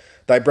thing,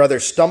 thy brother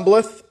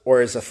stumbleth,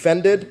 or is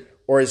offended,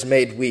 or is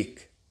made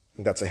weak. I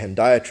think that's a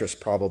hendiatrist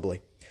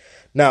probably.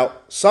 Now,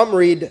 some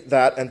read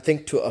that and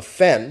think to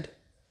offend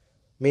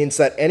means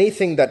that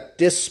anything that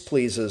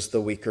displeases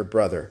the weaker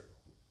brother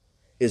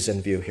is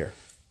in view here.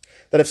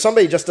 That if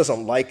somebody just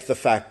doesn't like the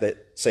fact that,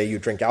 say, you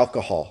drink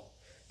alcohol,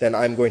 then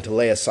I'm going to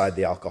lay aside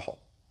the alcohol.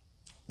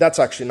 That's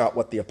actually not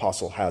what the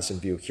apostle has in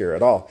view here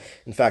at all.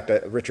 In fact,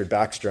 Richard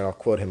Baxter, and I'll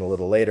quote him a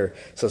little later,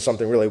 says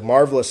something really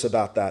marvelous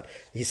about that.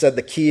 He said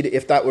the key,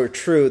 if that were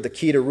true, the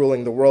key to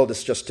ruling the world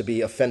is just to be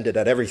offended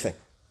at everything.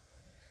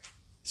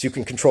 So you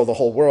can control the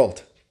whole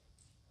world,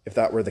 if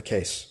that were the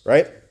case,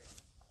 right?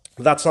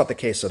 But that's not the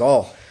case at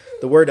all.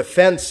 The word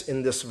offense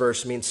in this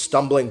verse means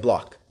stumbling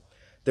block.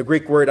 The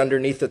Greek word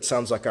underneath it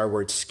sounds like our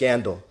word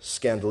scandal,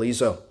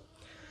 scandalizo.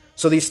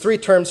 So these three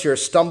terms here,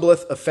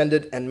 stumbleth,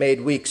 offended, and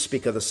made weak,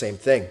 speak of the same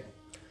thing.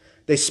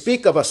 They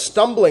speak of a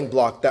stumbling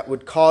block that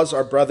would cause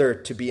our brother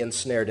to be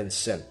ensnared in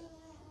sin.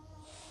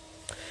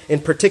 In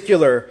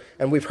particular,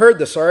 and we've heard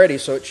this already,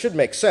 so it should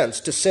make sense,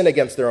 to sin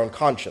against their own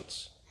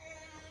conscience.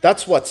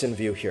 That's what's in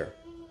view here.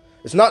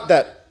 It's not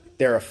that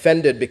they're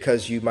offended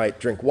because you might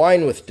drink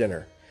wine with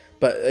dinner,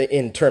 but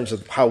in terms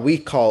of how we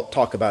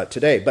talk about it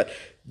today, but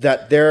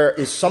that there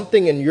is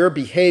something in your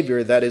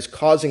behavior that is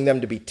causing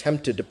them to be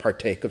tempted to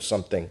partake of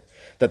something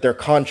that their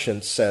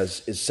conscience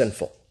says is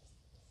sinful.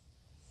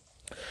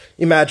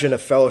 Imagine a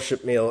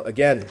fellowship meal,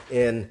 again,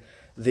 in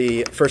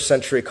the first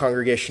century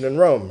congregation in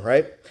Rome,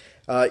 right?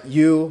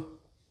 You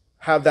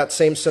have that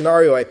same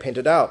scenario I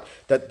painted out,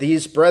 that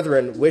these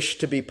brethren wish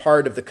to be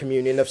part of the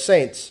communion of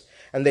saints,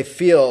 and they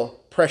feel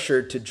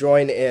pressured to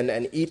join in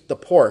and eat the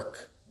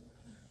pork,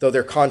 though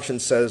their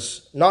conscience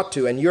says not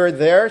to. And you're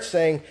there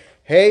saying,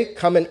 hey,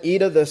 come and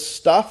eat of this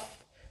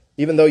stuff,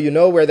 even though you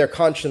know where their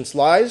conscience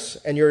lies,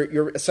 and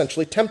you're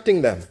essentially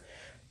tempting them.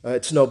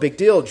 It's no big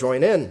deal,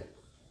 join in.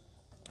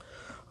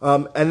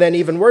 And then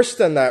even worse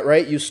than that,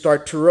 right? You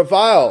start to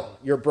revile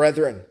your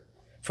brethren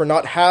for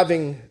not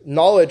having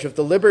knowledge of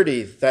the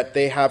liberty that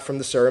they have from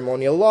the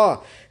ceremonial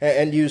law.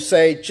 And you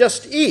say,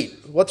 just eat.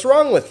 What's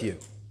wrong with you?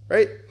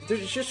 Right?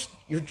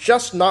 You're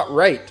just not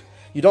right.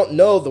 You don't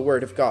know the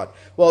word of God.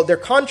 Well, their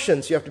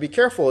conscience, you have to be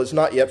careful, is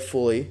not yet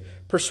fully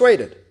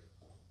persuaded.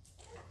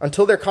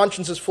 Until their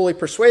conscience is fully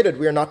persuaded,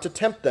 we are not to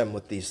tempt them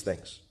with these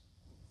things.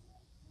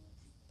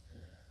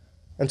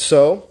 And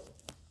so,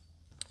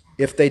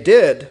 if they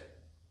did,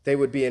 they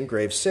would be in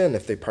grave sin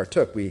if they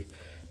partook. We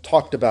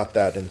talked about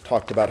that and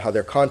talked about how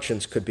their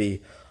conscience could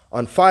be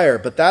on fire.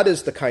 But that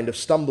is the kind of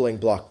stumbling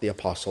block the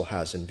apostle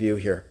has in view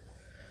here,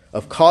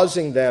 of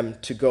causing them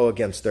to go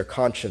against their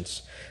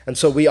conscience. And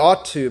so we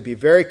ought to be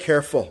very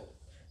careful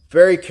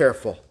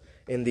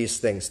in these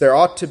things. There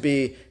ought to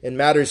be, in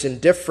matters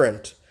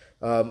indifferent,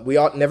 we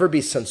ought never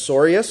be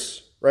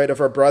censorious, right, of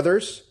our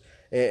brothers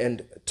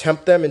and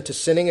tempt them into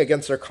sinning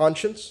against their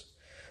conscience.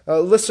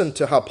 Listen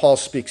to how Paul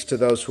speaks to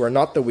those who are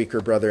not the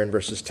weaker brother in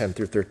verses 10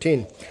 through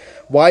 13.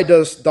 Why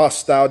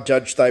dost thou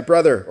judge thy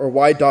brother? Or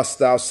why dost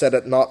thou set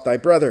at naught thy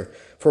brother?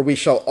 For we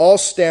shall all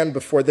stand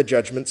before the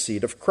judgment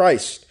seat of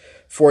Christ.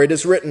 For it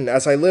is written,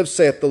 As I live,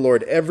 saith the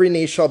Lord, every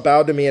knee shall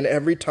bow to me, and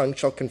every tongue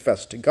shall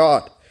confess to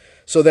God.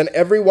 So then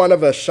every one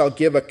of us shall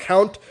give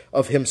account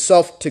of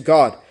himself to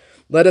God.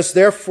 Let us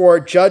therefore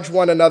judge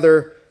one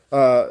another,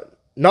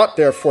 not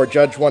therefore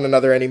judge one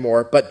another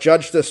anymore, but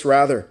judge this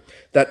rather,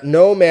 that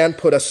no man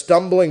put a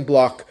stumbling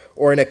block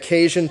or an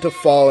occasion to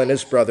fall in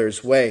his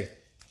brother's way.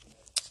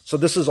 So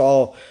this is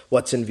all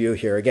what's in view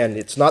here. Again,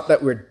 it's not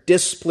that we're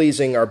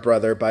displeasing our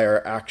brother by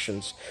our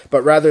actions,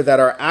 but rather that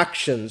our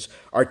actions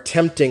are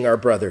tempting our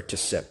brother to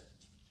sin.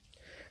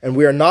 And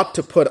we are not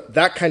to put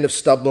that kind of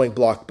stumbling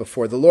block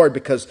before the Lord,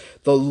 because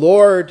the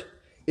Lord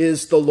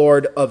is the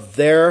Lord of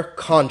their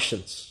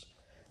conscience.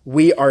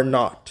 We are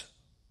not.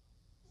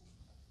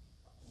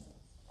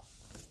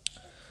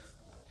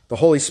 The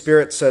Holy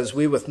Spirit says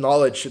we with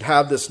knowledge should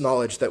have this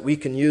knowledge that we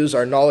can use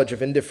our knowledge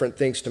of indifferent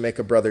things to make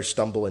a brother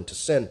stumble into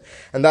sin.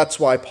 And that's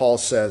why Paul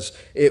says,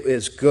 it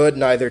is good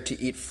neither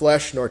to eat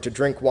flesh, nor to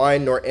drink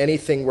wine, nor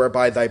anything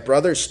whereby thy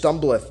brother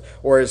stumbleth,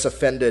 or is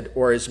offended,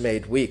 or is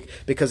made weak.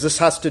 Because this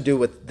has to do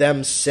with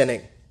them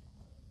sinning.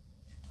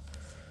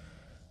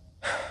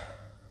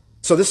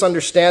 So this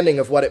understanding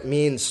of what it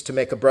means to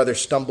make a brother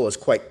stumble is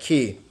quite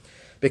key.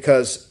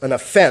 Because an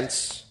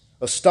offense,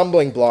 a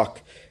stumbling block,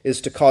 is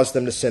to cause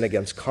them to sin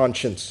against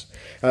conscience.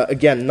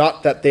 Again,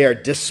 not that they are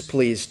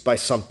displeased by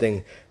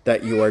something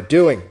that you are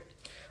doing.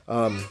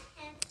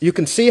 You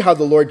can see how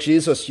the Lord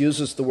Jesus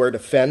uses the word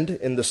offend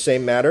in the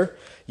same matter.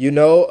 You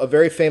know a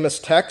very famous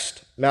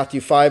text,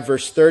 Matthew 5,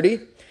 verse 30.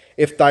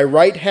 If thy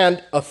right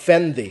hand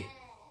offend thee,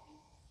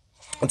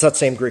 it's that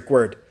same Greek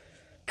word,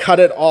 cut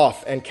it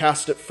off and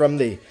cast it from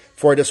thee.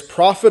 For it is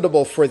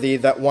profitable for thee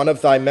that one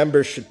of thy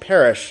members should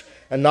perish,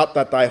 and not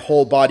that thy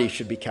whole body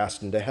should be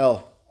cast into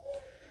hell.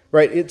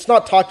 Right? It's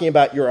not talking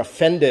about you're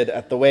offended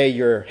at the way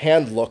your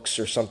hand looks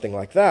or something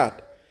like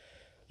that.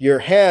 Your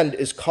hand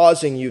is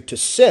causing you to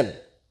sin.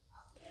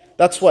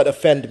 That's what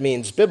offend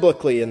means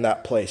biblically in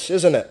that place,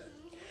 isn't it?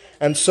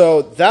 And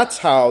so that's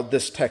how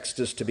this text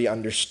is to be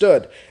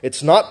understood.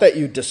 It's not that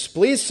you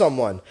displease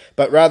someone,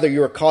 but rather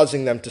you are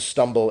causing them to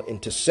stumble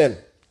into sin.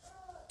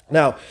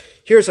 Now,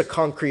 here's a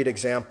concrete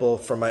example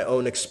from my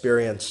own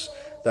experience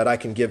that I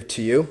can give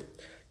to you.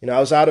 I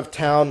was out of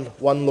town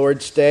one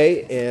Lord's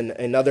Day in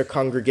another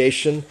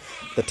congregation.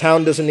 The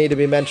town doesn't need to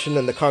be mentioned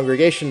and the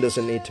congregation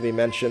doesn't need to be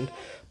mentioned.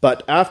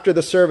 But after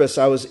the service,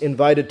 I was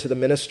invited to the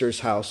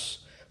minister's house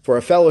for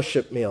a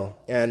fellowship meal,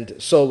 and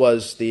so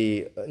was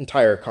the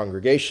entire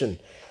congregation.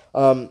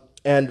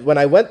 And when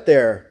I went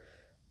there,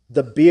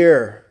 the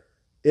beer,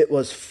 it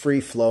was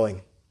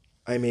free-flowing.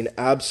 I mean,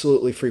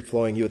 absolutely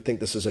free-flowing. You would think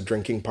this is a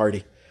drinking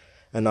party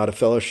and not a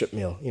fellowship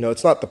meal.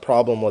 It's not the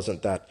problem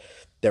wasn't that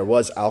there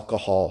was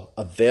alcohol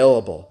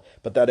available,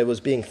 but that it was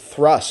being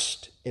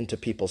thrust into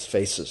people's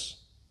faces,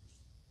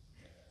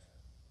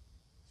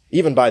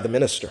 even by the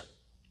minister.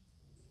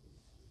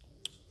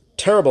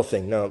 Terrible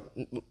thing. Now,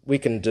 we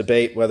can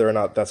debate whether or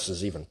not this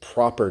is even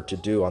proper to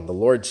do on the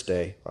Lord's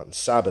Day, on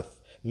Sabbath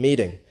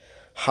meeting.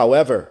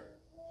 However,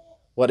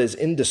 what is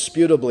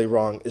indisputably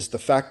wrong is the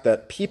fact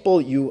that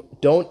people you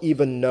don't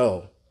even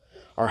know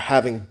are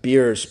having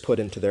beers put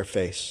into their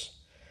face,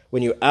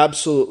 when you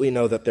absolutely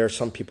know that there are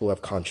some people who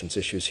have conscience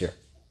issues here.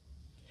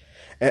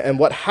 And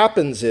what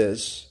happens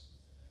is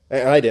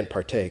And I didn't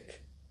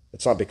partake.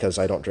 It's not because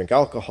I don't drink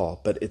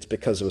alcohol, but it's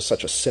because it was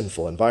such a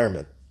sinful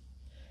environment.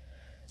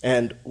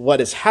 And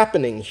what is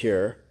happening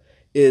here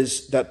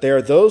is that there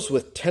are those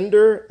with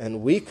tender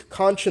and weak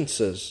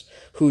consciences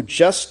who,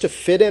 just to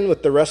fit in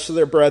with the rest of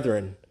their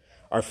brethren,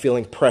 are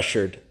feeling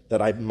pressured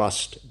that I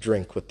must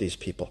drink with these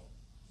people.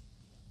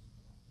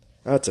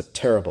 That's a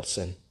terrible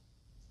sin,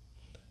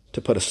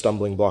 to put a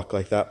stumbling block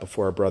like that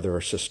before a brother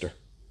or sister.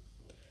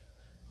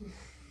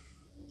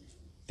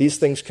 These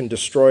things can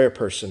destroy a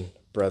person,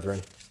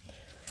 brethren.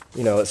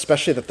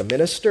 Especially that the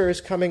minister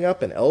is coming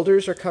up and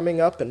elders are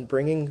coming up and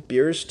bringing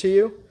beers to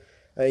you.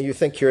 You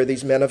think, here are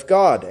these men of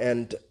God,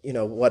 and,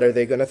 what are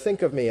they going to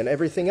think of me and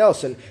everything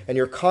else? And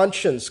your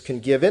conscience can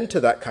give in to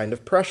that kind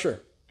of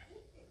pressure.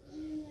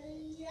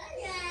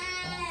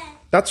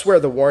 That's where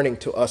the warning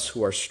to us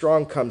who are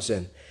strong comes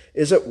in.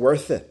 Is it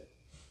worth it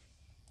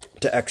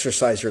to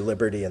exercise your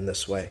liberty in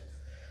this way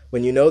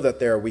when you know that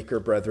there are weaker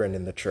brethren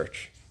in the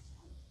church?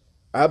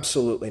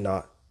 Absolutely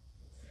not.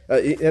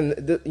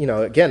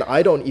 Again,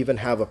 I don't even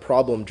have a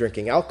problem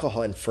drinking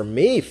alcohol, and for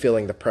me,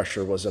 feeling the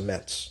pressure was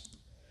immense.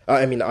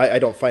 I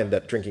don't find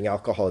that drinking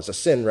alcohol is a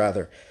sin,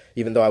 rather,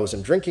 even though I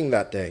wasn't drinking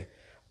that day.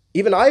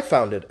 Even I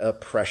found it a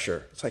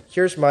pressure. It's like,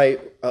 here's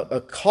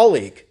a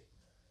colleague,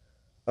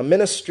 a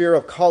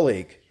ministerial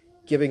colleague,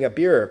 giving a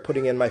beer,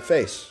 putting in my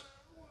face.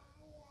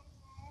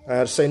 I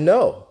had to say,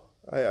 no,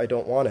 I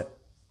don't want it.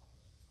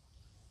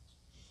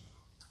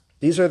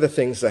 These are the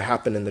things that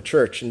happen in the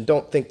church, and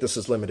don't think this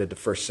is limited to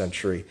first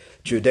century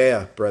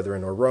Judea,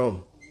 brethren, or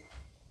Rome.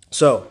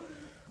 So,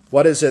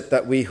 what is it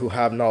that we who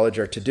have knowledge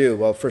are to do?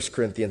 Well, 1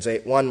 Corinthians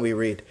 8:1 we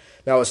read,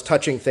 "Now as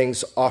touching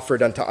things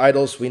offered unto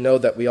idols, we know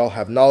that we all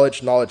have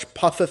knowledge. Knowledge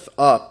puffeth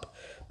up,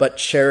 but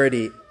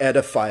charity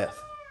edifieth."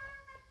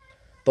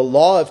 The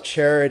law of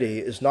charity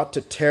is not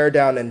to tear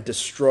down and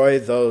destroy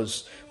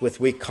those with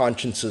weak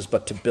consciences,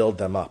 but to build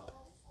them up.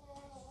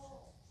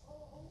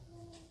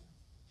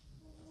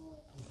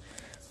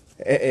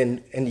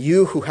 And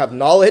you who have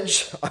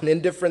knowledge on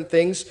indifferent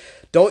things,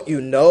 don't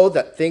you know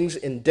that things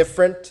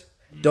indifferent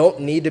don't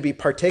need to be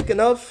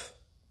partaken of?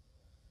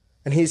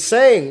 And he's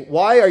saying,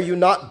 why are you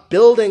not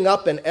building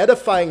up and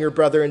edifying your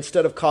brother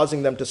instead of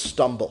causing them to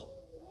stumble?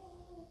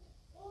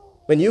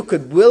 When you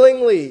could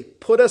willingly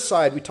put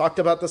aside, we talked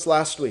about this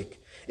last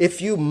week,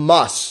 if you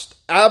must,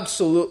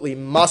 absolutely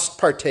must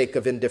partake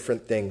of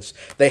indifferent things,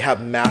 they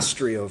have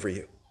mastery over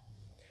you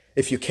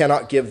if you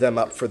cannot give them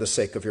up for the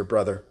sake of your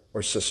brother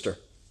or sister.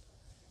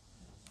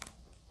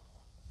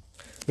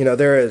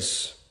 There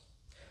is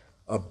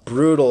a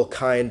brutal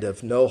kind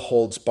of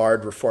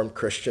no-holds-barred Reformed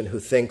Christian who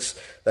thinks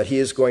that he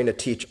is going to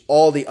teach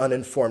all the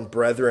uninformed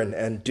brethren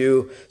and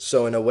do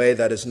so in a way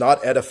that is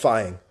not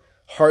edifying,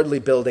 hardly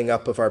building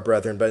up of our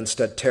brethren, but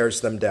instead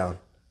tears them down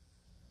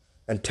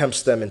and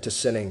tempts them into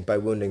sinning by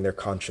wounding their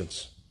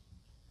conscience.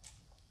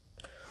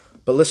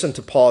 But listen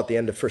to Paul at the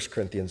end of 1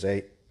 Corinthians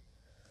 8.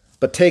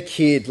 "But take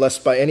heed,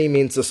 lest by any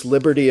means this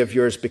liberty of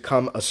yours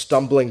become a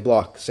stumbling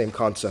block," same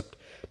concept,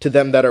 "to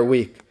them that are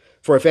weak.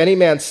 For if any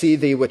man see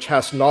thee which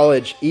hast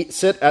knowledge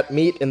sit at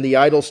meat in the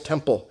idol's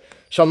temple,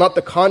 shall not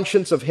the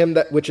conscience of him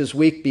that which is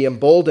weak be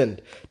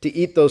emboldened to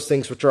eat those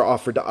things which are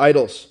offered to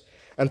idols?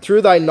 And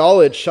through thy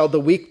knowledge shall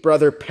the weak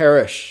brother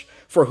perish,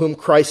 for whom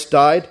Christ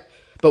died?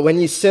 But when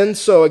ye sin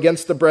so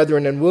against the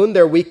brethren and wound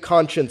their weak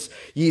conscience,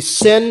 ye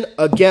sin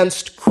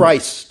against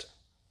Christ.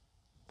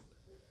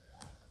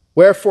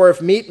 Wherefore,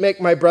 if meat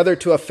make my brother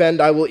to offend,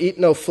 I will eat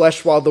no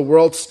flesh while the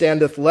world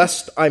standeth,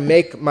 lest I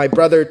make my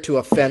brother to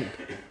offend."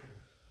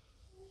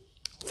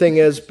 Thing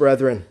is,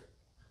 brethren,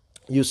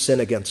 you sin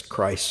against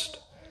Christ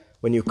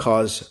when you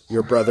cause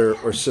your brother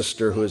or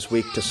sister who is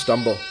weak to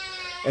stumble.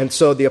 And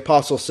so the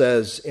apostle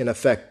says, in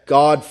effect,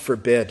 God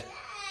forbid,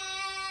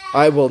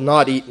 I will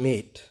not eat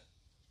meat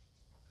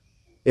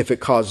if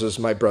it causes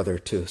my brother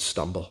to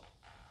stumble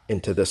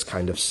into this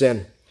kind of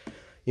sin.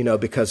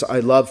 Because I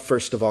love,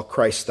 first of all,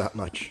 Christ that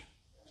much.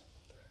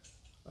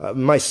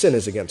 My sin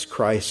is against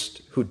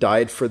Christ, who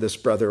died for this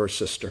brother or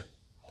sister.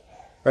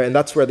 Right, and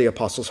that's where the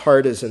apostle's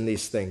heart is in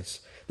these things.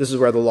 This is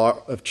where the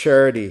law of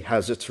charity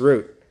has its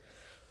root.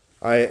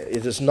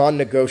 It is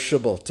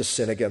non-negotiable to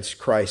sin against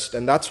Christ.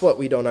 And that's what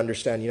we don't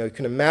understand. You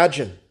can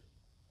imagine,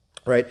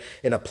 right,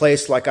 in a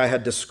place like I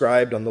had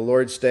described on the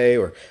Lord's Day,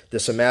 or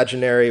this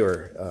imaginary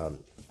or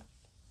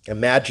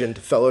imagined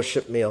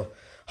fellowship meal,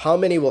 how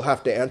many will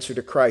have to answer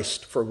to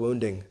Christ for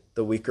wounding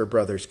the weaker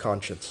brother's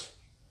conscience?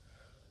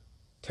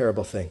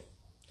 Terrible thing.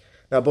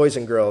 Now, boys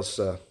and girls,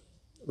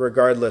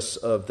 regardless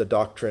of the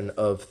doctrine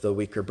of the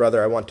weaker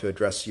brother, I want to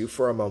address you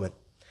for a moment.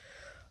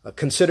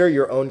 Consider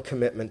your own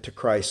commitment to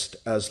Christ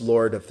as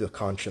Lord of the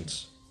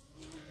conscience.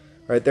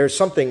 Right, there's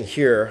something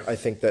here, I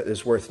think, that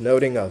is worth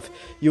noting of.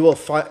 You will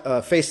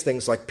face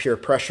things like peer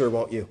pressure,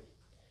 won't you?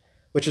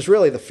 Which is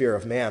really the fear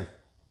of man.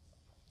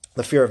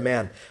 The fear of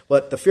man.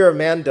 What the fear of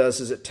man does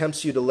is it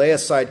tempts you to lay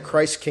aside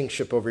Christ's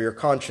kingship over your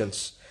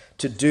conscience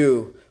to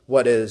do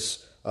what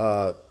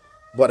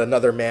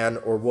another man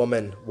or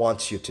woman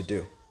wants you to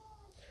do.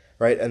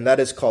 Right? And that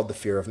is called the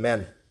fear of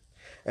men.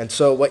 And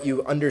so what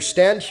you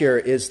understand here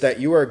is that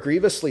you are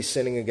grievously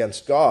sinning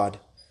against God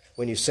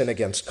when you sin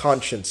against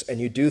conscience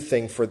and you do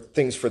things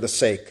for the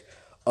sake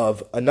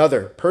of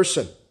another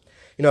person.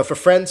 If a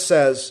friend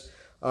says,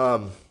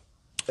 and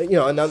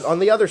on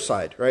the other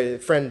side, right, a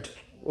friend,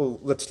 well,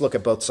 let's look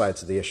at both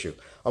sides of the issue.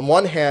 On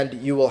one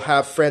hand, you will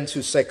have friends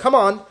who say, come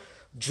on,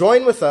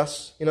 join with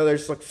us.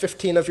 There's like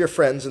 15 of your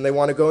friends and they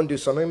want to go and do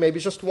something, maybe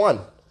just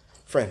one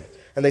friend.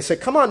 And they say,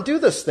 come on, do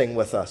this thing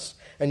with us.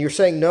 And you're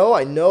saying, no,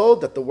 I know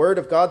that the word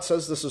of God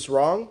says this is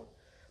wrong,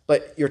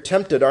 but you're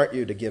tempted, aren't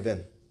you, to give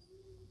in?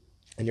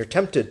 And you're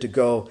tempted to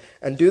go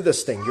and do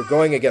this thing. You're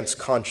going against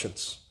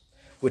conscience,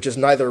 which is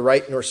neither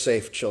right nor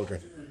safe,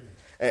 children.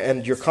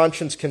 And your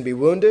conscience can be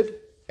wounded,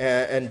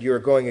 and you're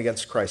going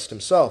against Christ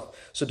himself.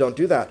 So don't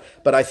do that.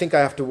 But I think I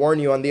have to warn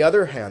you on the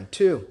other hand,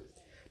 too.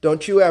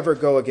 Don't you ever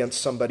go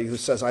against somebody who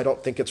says, I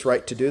don't think it's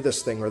right to do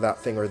this thing or that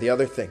thing or the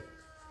other thing.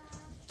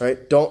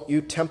 Right? Don't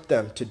you tempt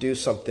them to do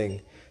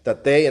something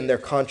that they in their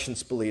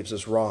conscience believes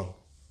is wrong.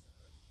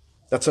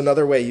 That's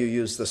another way you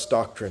use this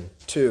doctrine,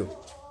 too.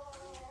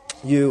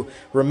 You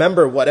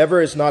remember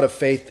whatever is not of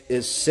faith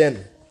is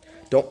sin.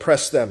 Don't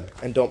press them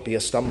and don't be a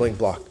stumbling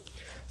block.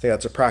 I think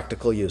that's a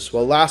practical use.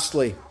 Well,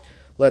 lastly,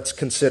 let's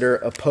consider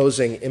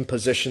opposing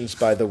impositions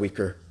by the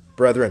weaker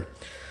brethren.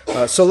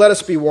 So let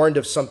us be warned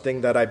of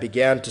something that I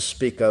began to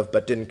speak of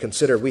but didn't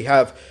consider. We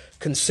have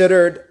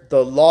considered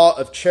the law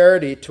of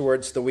charity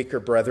towards the weaker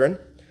brethren,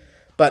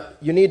 but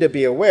you need to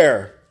be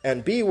aware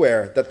and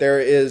beware that there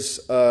is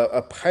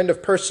a kind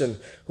of person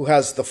who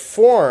has the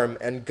form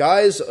and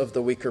guise of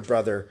the weaker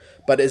brother,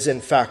 but is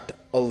in fact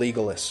a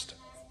legalist.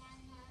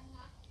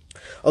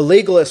 A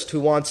legalist who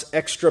wants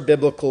extra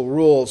biblical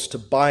rules to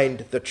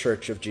bind the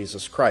church of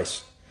Jesus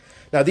Christ.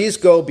 Now, these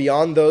go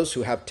beyond those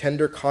who have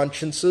tender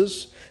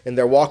consciences in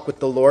their walk with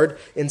the Lord.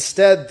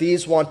 Instead,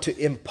 these want to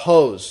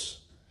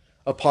impose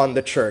upon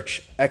the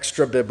church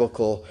extra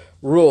biblical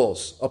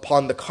rules,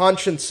 upon the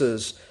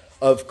consciences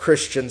of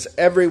Christians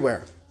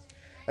everywhere.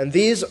 And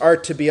these are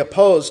to be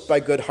opposed by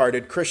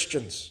good-hearted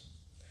Christians.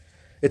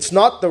 It's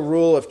not the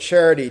rule of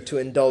charity to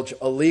indulge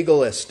a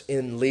legalist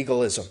in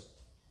legalism.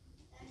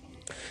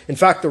 In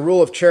fact, the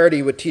rule of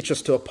charity would teach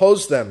us to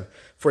oppose them,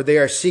 for they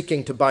are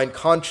seeking to bind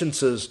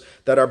consciences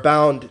that are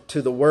bound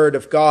to the Word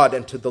of God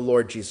and to the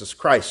Lord Jesus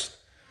Christ.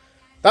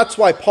 That's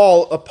why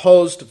Paul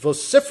opposed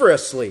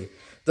vociferously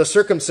the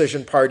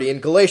circumcision party in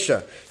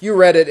Galatia. You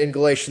read it in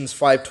Galatians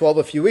 5:12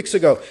 a few weeks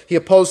ago. He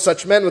opposed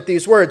such men with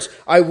these words,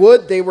 I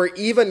would they were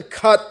even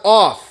cut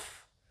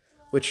off,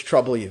 which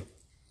trouble you.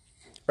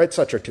 Right,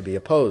 such are to be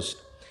opposed.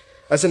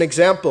 As an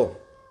example,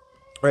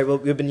 right, well,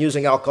 we've been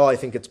using alcohol. I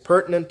think it's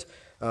pertinent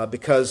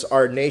because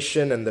our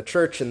nation and the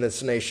church in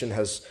this nation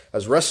has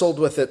wrestled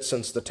with it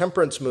since the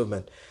temperance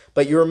movement.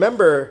 But you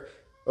remember,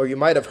 or you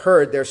might have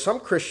heard, there are some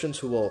Christians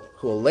who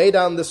will lay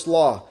down this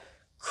law.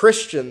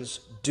 Christians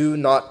do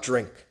not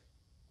drink.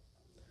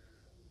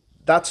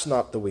 That's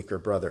not the weaker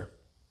brother.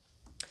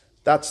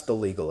 That's the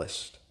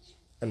legalist.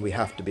 And we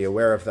have to be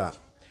aware of that.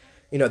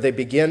 They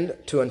begin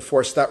to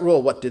enforce that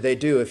rule. What do they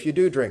do if you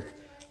do drink?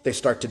 They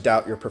start to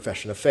doubt your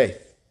profession of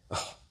faith.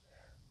 Oh,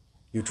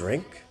 you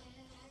drink?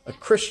 A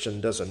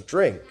Christian doesn't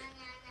drink,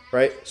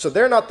 right? So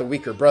they're not the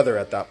weaker brother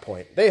at that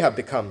point. They have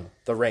become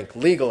the rank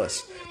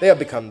legalist. They have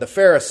become the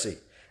Pharisee,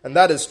 and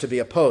that is to be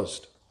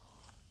opposed.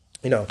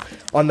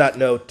 On that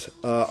note,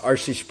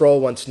 R.C.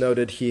 Sproul once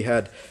noted he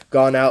had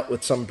gone out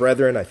with some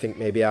brethren, I think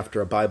maybe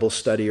after a Bible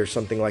study or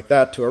something like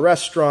that, to a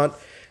restaurant.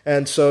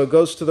 And so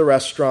goes to the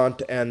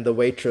restaurant and the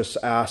waitress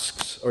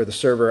asks, or the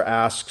server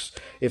asks,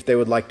 if they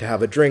would like to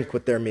have a drink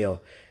with their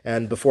meal.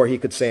 And before he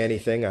could say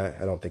anything,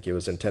 I don't think he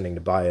was intending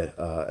to buy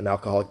an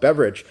alcoholic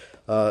beverage,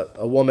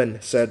 a woman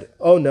said,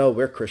 oh no,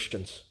 we're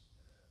Christians.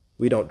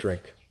 We don't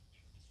drink.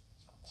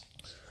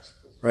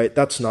 Right?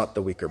 That's not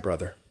the weaker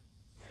brother.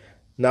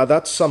 Now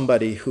that's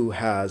somebody who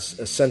has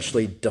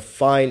essentially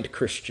defined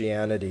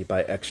Christianity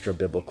by extra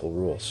biblical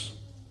rules.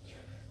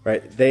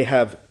 Right? They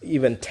have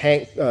even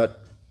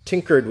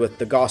tinkered with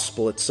the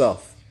gospel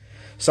itself,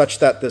 such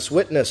that this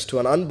witness to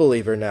an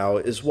unbeliever now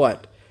is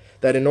what?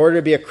 That in order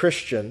to be a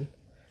Christian,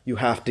 you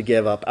have to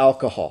give up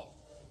alcohol.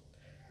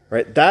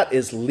 Right? That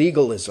is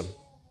legalism,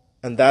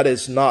 and that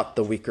is not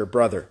the weaker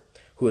brother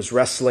who is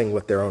wrestling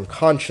with their own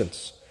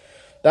conscience.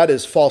 That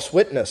is false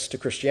witness to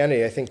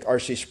Christianity. I think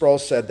R.C. Sproul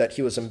said that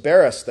he was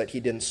embarrassed that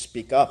he didn't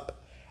speak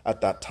up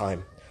at that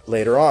time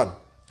later on,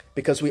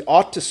 because we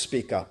ought to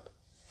speak up,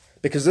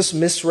 because this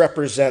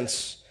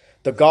misrepresents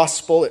the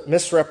gospel, it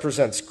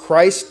misrepresents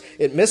Christ,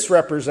 it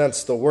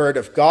misrepresents the word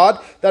of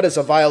God. That is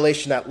a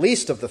violation at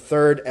least of the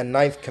 3rd and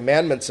 9th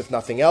commandments, if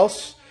nothing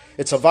else.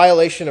 It's a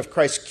violation of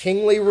Christ's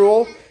kingly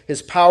rule,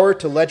 his power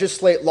to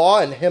legislate law,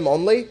 and him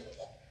only.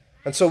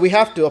 And so we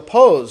have to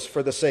oppose,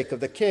 for the sake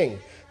of the king,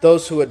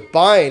 those who would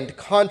bind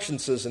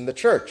consciences in the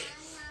church.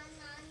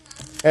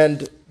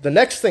 And the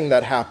next thing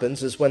that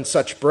happens is when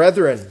such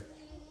brethren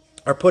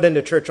are put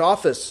into church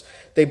office,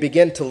 they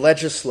begin to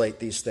legislate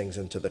these things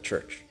into the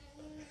church.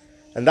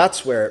 And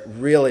that's where it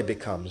really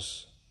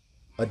becomes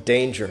a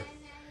danger.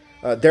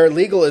 Their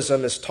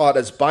legalism is taught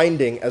as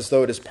binding as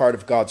though it is part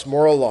of God's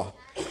moral law.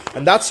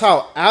 And that's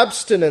how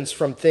abstinence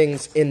from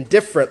things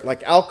indifferent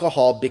like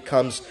alcohol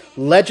becomes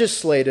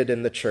legislated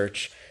in the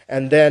church,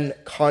 and then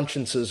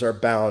consciences are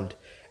bound,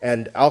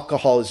 and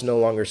alcohol is no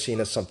longer seen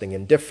as something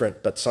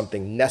indifferent, but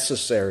something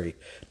necessary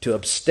to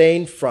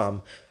abstain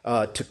from,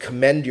 to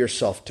commend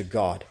yourself to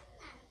God.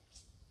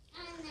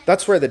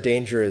 That's where the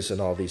danger is in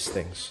all these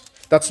things.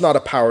 That's not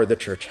a power the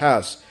church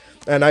has.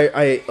 And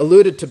I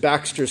alluded to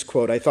Baxter's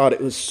quote. I thought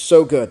it was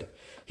so good.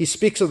 He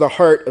speaks of the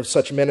heart of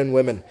such men and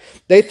women.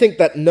 They think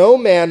that no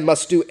man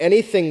must do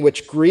anything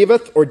which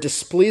grieveth or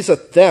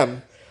displeaseth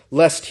them,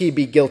 lest he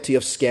be guilty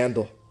of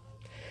scandal.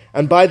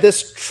 And by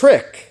this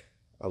trick,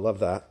 I love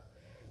that,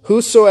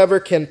 whoever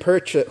can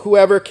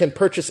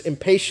purchase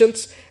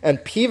impatience and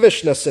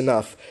peevishness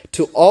enough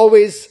to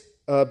always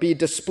be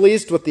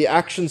displeased with the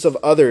actions of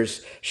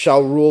others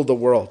shall rule the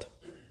world.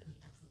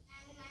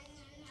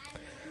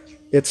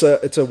 It's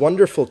a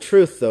wonderful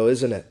truth, though,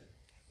 isn't it?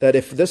 That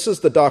if this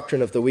is the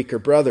doctrine of the weaker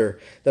brother,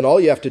 then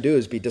all you have to do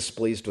is be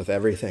displeased with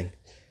everything,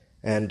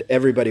 and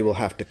everybody will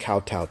have to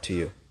kowtow to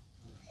you.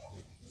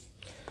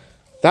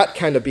 That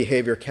kind of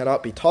behavior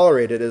cannot be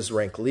tolerated as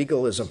rank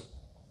legalism.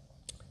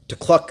 To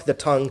cluck the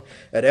tongue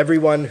at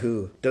everyone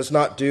who does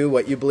not do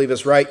what you believe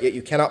is right, yet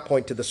you cannot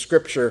point to the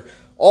Scripture,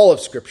 all of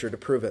Scripture, to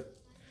prove it.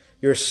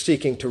 You're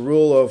seeking to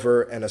rule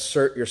over and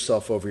assert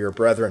yourself over your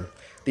brethren.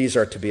 These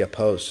are to be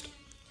opposed.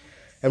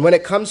 And when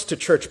it comes to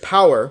church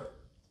power,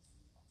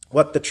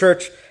 what the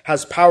church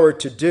has power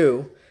to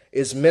do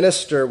is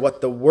minister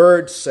what the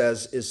Word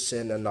says is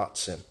sin and not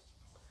sin,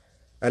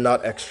 and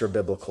not extra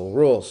biblical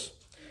rules.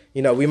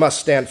 You know, we must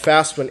stand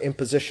fast when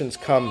impositions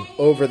come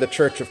over the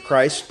Church of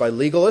Christ by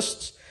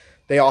legalists.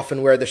 They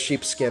often wear the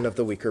sheepskin of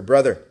the weaker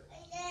brother.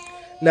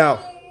 Now,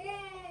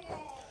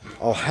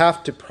 I'll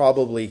have to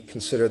probably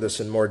consider this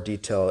in more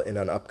detail in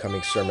an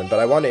upcoming sermon, but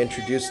I want to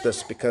introduce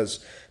this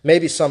because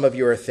maybe some of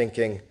you are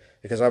thinking,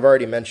 because I've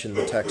already mentioned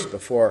the text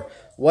before,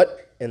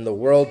 what in the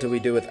world do we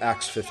do with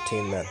Acts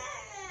 15 then?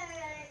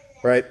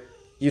 Right?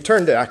 You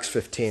turn to Acts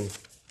 15.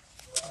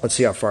 Let's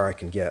see how far I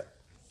can get.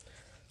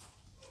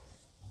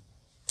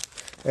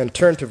 And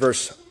turn to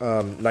verse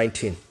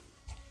 19.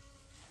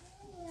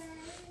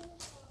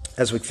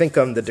 As we think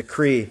on the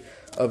decree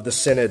of the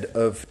Synod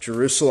of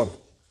Jerusalem.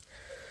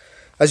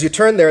 As you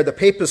turn there, the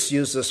papists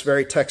use this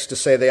very text to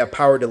say they have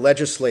power to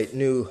legislate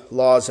new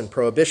laws and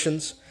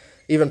prohibitions.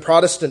 Even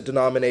Protestant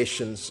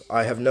denominations,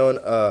 I have known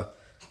a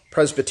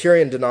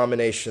Presbyterian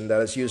denomination that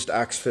has used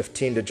Acts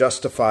 15 to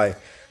justify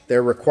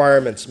their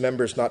requirements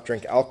members not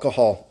drink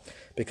alcohol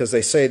because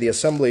they say the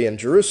assembly in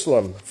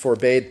Jerusalem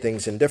forbade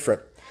things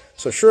indifferent.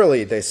 So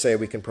surely, they say,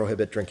 we can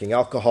prohibit drinking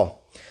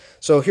alcohol.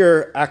 So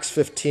here, Acts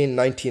 15,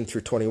 19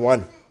 through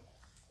 21.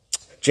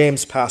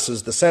 James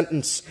passes the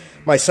sentence.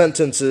 My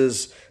sentence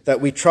is that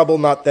we trouble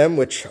not them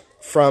which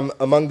from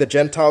among the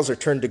Gentiles are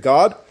turned to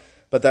God,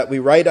 but that we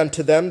write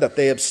unto them that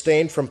they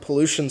abstain from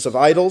pollutions of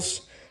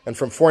idols, and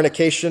from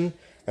fornication,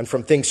 and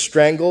from things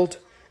strangled,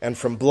 and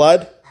from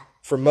blood.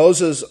 For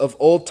Moses of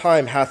old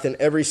time hath in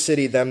every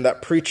city them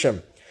that preach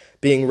him,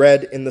 being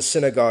read in the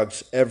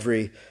synagogues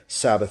every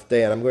Sabbath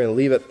day. And I'm going to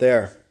leave it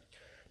there.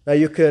 Now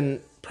you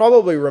can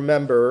probably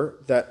remember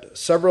that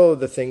several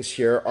of the things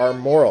here are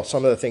moral.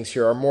 Some of the things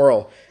here are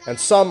moral, and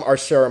some are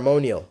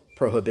ceremonial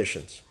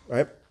prohibitions,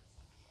 right?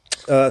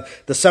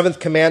 The seventh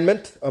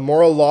commandment, a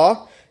moral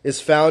law, is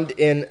found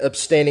in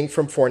abstaining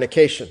from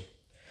fornication.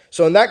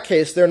 So in that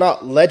case, they're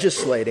not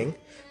legislating.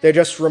 They're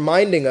just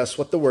reminding us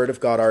what the Word of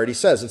God already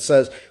says. It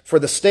says, for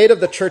the state of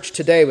the church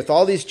today, with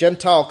all these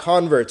Gentile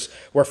converts,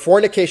 where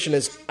fornication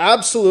is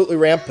absolutely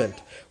rampant,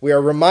 we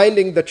are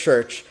reminding the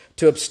church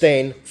to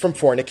abstain from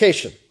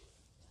fornication.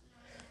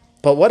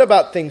 But what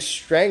about things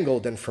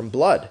strangled and from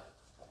blood?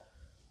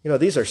 You know,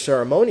 these are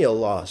ceremonial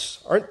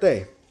laws, aren't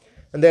they?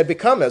 And they had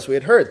become, as we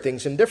had heard,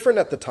 things indifferent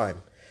at the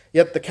time.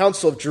 Yet the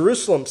Council of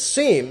Jerusalem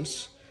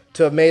seems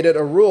to have made it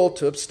a rule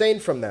to abstain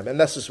from them. And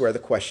this is where the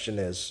question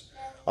is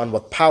on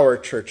what power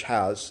church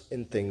has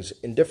in things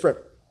indifferent,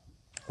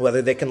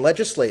 whether they can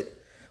legislate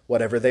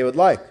whatever they would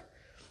like.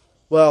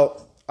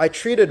 Well, I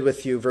treated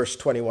with you verse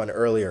 21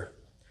 earlier,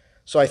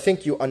 so I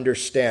think you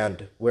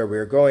understand where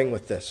we're going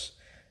with this.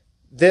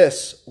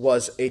 This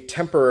was a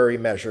temporary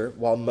measure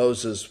while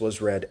Moses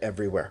was read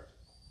everywhere.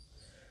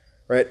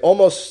 Right?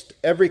 Almost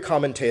every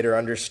commentator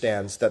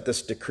understands that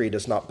this decree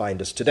does not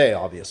bind us today,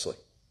 obviously.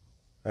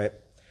 Right?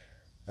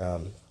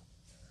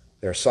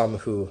 There are some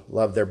who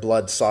love their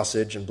blood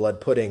sausage and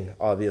blood pudding,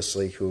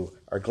 obviously, who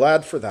are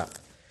glad for that.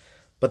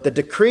 But the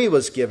decree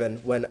was given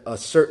when a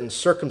certain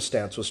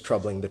circumstance was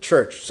troubling the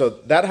church. So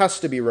that has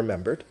to be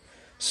remembered.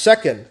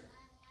 Second,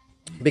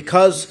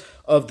 because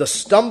of the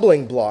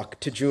stumbling block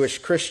to Jewish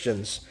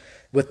Christians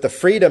with the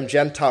freedom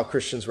Gentile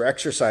Christians were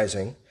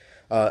exercising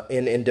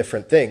in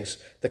different things,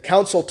 the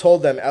council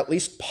told them, at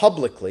least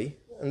publicly,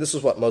 and this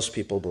is what most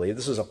people believe,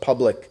 this is a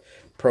public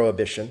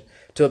prohibition,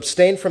 to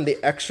abstain from the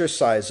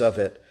exercise of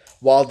it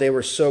while they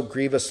were so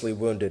grievously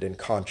wounded in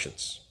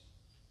conscience.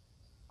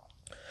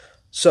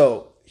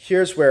 So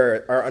here's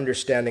where our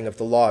understanding of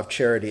the law of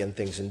charity and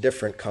things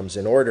indifferent comes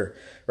in order,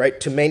 right?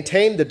 To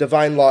maintain the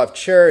divine law of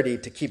charity,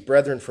 to keep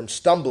brethren from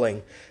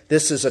stumbling,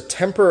 this is a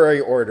temporary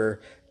order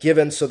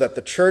given so that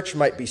the church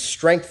might be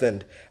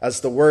strengthened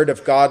as the word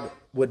of God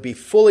would be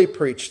fully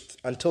preached,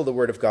 until the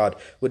word of God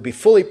would be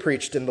fully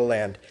preached in the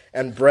land,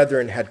 and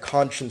brethren had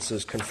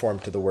consciences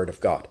conformed to the word of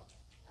God.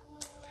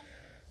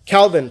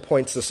 Calvin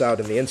points this out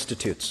in the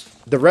Institutes.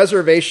 The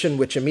reservation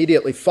which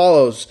immediately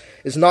follows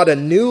is not a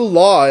new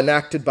law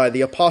enacted by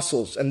the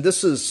apostles, and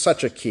this is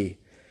such a key,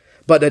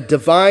 but a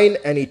divine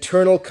and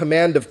eternal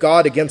command of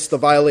God against the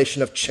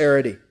violation of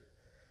charity,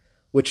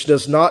 which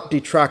does not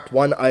detract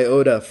one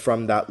iota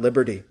from that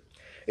liberty.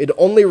 It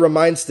only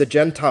reminds the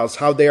Gentiles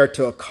how they are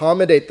to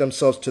accommodate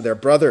themselves to their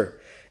brother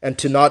and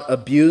to not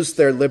abuse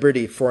their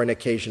liberty for an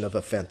occasion of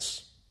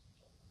offense.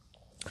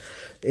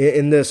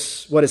 In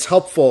this, what is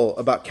helpful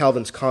about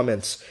Calvin's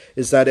comments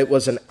is that it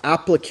was an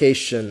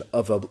application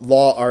of a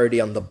law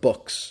already on the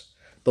books,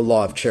 the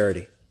law of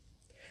charity.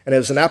 And it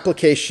was an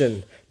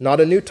application,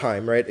 not a new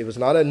time, right? It was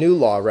not a new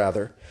law,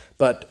 rather,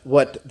 but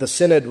what the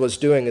synod was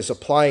doing is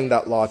applying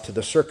that law to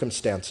the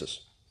circumstances.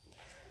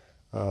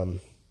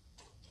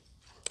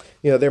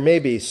 There may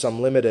be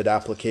some limited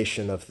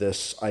application of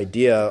this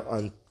idea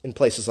in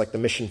places like the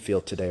mission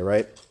field today,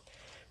 right?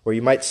 Where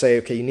you might say,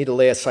 okay, you need to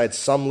lay aside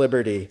some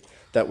liberty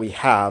that we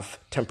have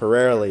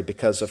temporarily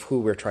because of who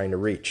we're trying to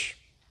reach.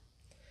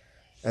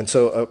 And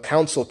so a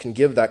council can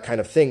give that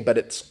kind of thing, but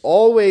it's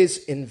always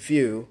in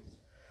view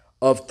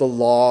of the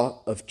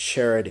law of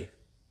charity.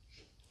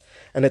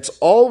 And it's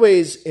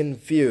always in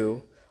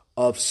view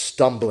of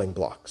stumbling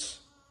blocks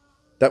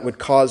that would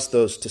cause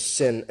those to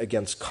sin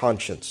against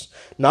conscience,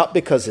 not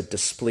because it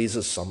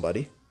displeases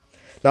somebody,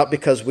 not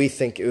because we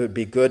think it would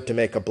be good to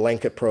make a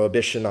blanket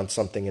prohibition on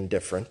something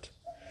indifferent,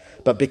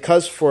 but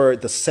because for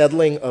the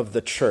settling of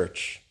the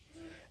church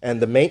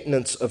and the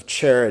maintenance of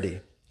charity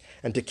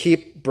and to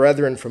keep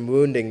brethren from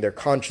wounding their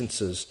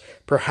consciences,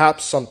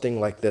 perhaps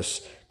something like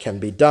this can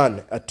be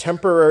done, a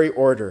temporary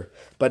order,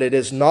 but it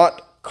is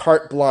not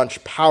carte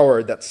blanche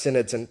power that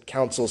synods and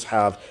councils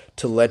have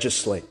to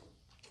legislate.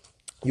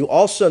 You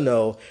also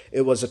know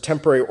it was a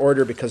temporary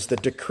order because the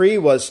decree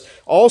was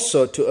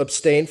also to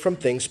abstain from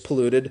things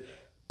polluted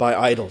by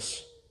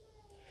idols.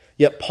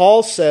 Yet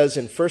Paul says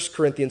in 1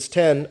 Corinthians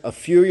 10, a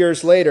few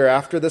years later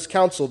after this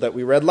council that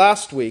we read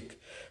last week,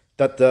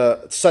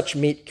 that such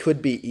meat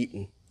could be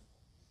eaten.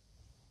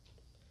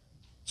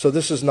 So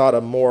this is not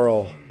a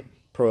moral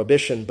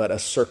prohibition, but a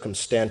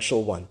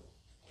circumstantial one.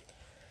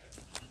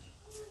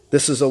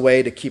 This is a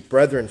way to keep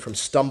brethren from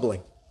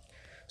stumbling.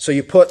 So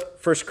you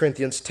put 1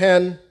 Corinthians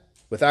 10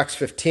 with Acts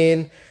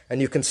 15,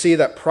 and you can see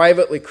that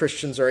privately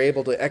Christians are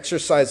able to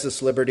exercise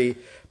this liberty,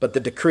 but the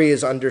decree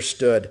is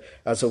understood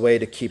as a way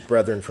to keep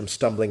brethren from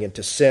stumbling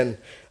into sin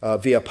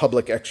via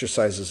public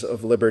exercises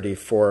of liberty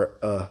for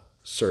a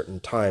certain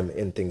time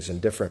in things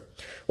indifferent.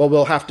 Well,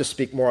 we'll have to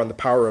speak more on the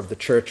power of the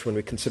church when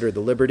we consider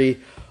the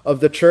liberty of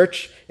the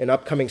church in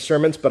upcoming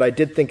sermons, but I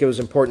did think it was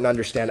important to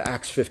understand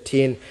Acts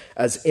 15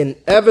 as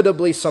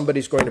inevitably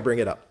somebody's going to bring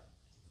it up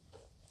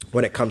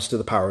when it comes to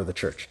the power of the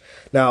church.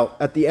 Now,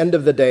 at the end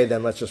of the day,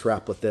 then, let's just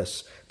wrap with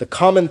this. The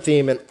common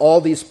theme in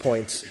all these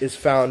points is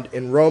found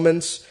in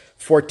Romans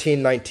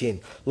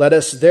 14:19. Let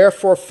us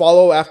therefore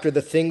follow after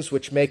the things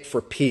which make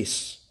for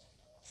peace,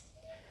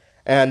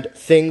 and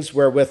things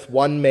wherewith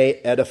one may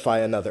edify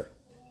another.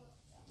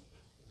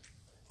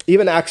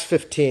 Even Acts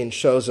 15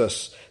 shows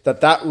us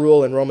that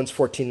rule in Romans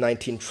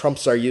 14:19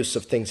 trumps our use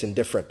of things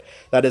indifferent.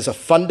 That is a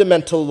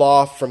fundamental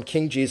law from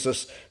King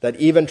Jesus that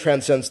even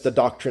transcends the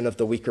doctrine of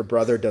the weaker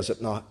brother, does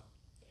it not?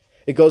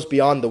 It goes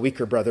beyond the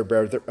weaker brother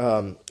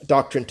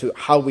doctrine to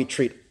how we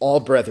treat all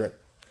brethren.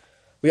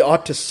 We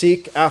ought to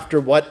seek after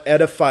what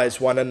edifies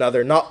one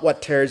another, not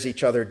what tears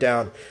each other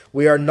down.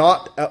 We are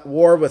not at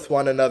war with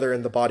one another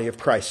in the body of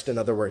Christ, in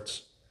other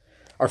words.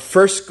 Our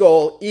first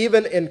goal,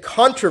 even in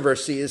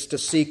controversy, is to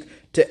seek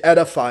to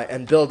edify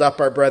and build up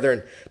our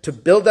brethren, to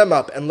build them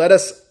up. And let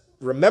us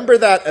remember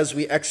that as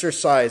we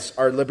exercise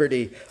our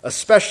liberty,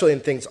 especially in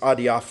things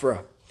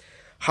adiaphora.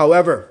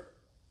 However,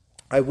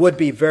 I would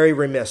be very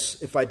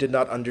remiss if I did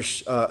not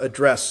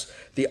address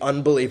the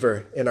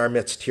unbeliever in our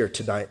midst here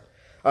tonight.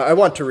 I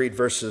want to read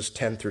verses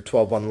 10 through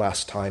 12 one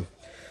last time.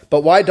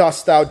 But why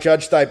dost thou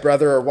judge thy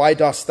brother, or why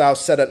dost thou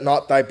set at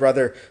naught thy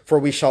brother? For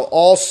we shall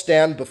all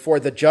stand before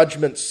the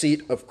judgment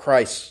seat of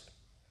Christ.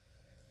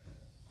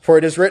 For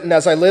it is written,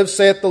 as I live,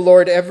 saith the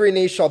Lord, every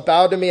knee shall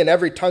bow to me, and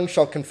every tongue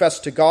shall confess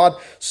to God.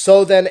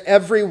 So then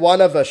every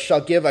one of us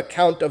shall give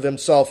account of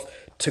himself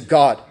to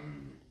God.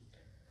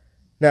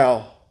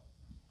 Now,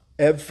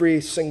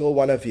 every single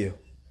one of you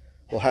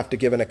will have to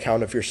give an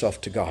account of yourself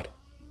to God.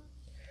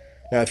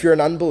 Now, if you're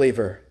an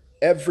unbeliever,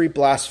 every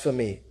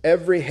blasphemy,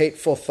 every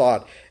hateful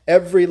thought,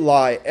 every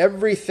lie,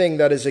 everything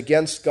that is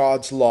against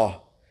God's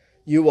law,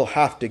 you will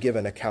have to give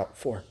an account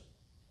for.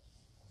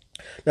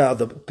 Now,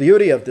 the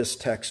beauty of this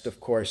text, of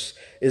course,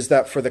 is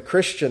that for the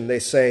Christian, they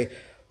say,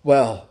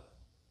 well,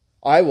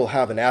 I will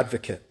have an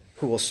advocate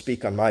who will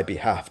speak on my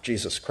behalf,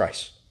 Jesus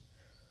Christ.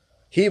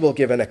 He will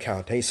give an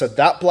account. And he said,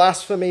 that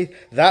blasphemy,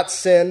 that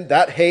sin,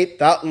 that hate,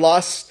 that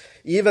lust,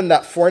 even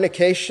that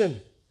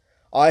fornication,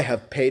 I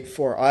have paid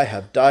for, I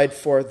have died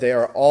for. They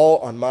are all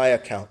on my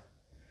account.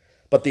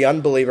 But the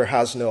unbeliever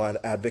has no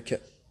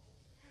advocate.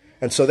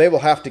 And so they will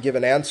have to give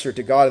an answer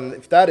to God. And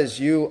if that is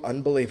you,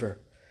 unbeliever,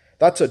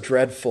 that's a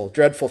dreadful,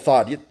 dreadful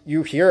thought.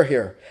 You hear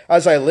here,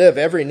 as I live,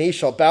 every knee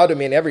shall bow to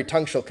me and every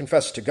tongue shall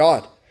confess to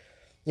God.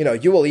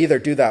 You will either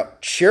do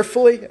that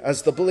cheerfully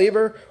as the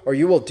believer, or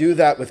you will do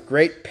that with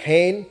great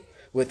pain,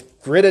 with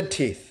gritted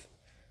teeth.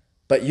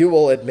 But you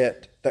will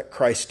admit that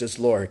Christ is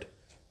Lord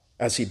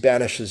as he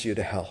banishes you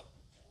to hell.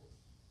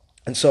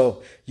 And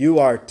so you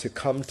are to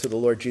come to the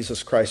Lord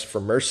Jesus Christ for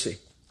mercy.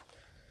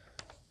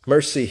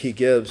 Mercy he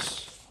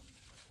gives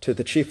to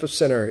the chief of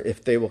sinners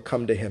if they will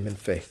come to him in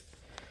faith.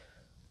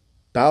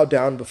 Bow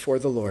down before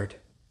the Lord.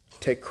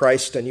 Take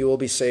Christ and you will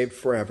be saved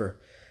forever.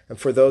 And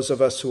for those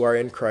of us who are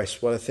in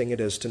Christ, what a thing it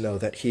is to know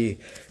that he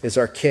is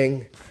our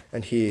King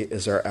and he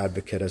is our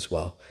advocate as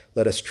well.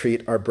 Let us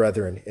treat our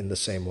brethren in the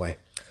same way.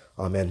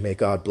 Amen. May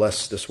God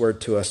bless this word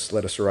to us.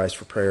 Let us arise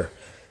for prayer,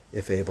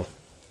 if able.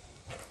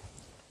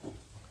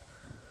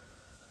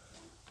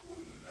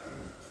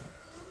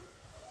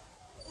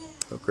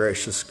 O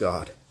gracious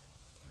God,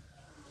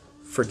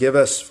 forgive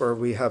us, for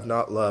we have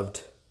not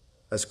loved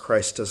as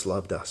Christ has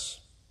loved us.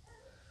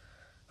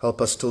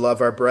 Help us to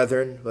love our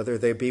brethren, whether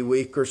they be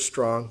weak or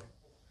strong,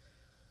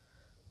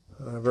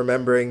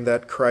 remembering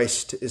that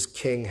Christ is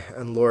King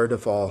and Lord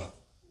of all.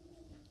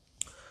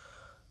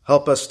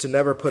 Help us to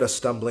never put a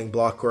stumbling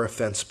block or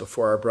offense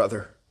before our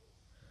brother.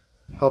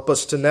 Help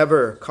us to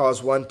never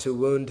cause one to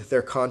wound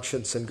their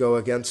conscience and go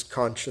against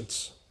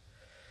conscience.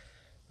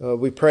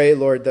 We pray,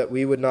 Lord, that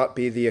we would not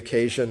be the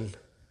occasion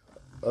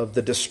of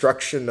the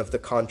destruction of the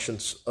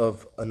conscience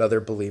of another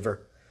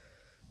believer.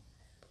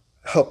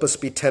 Help us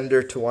be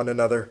tender to one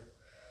another.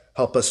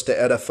 Help us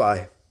to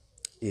edify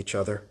each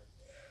other.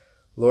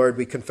 Lord,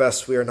 we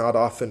confess we are not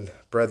often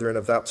brethren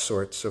of that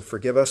sort, so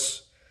forgive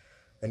us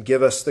and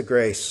give us the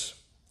grace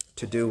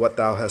to do what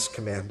thou hast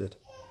commanded.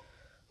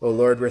 O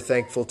Lord, we're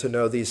thankful to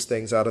know these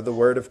things out of the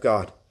word of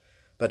God,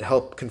 but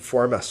help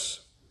conform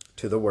us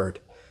to the word.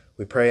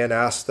 We pray and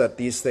ask that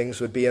these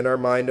things would be in our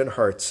mind and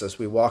hearts as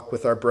we walk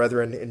with our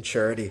brethren in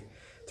charity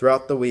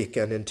throughout the week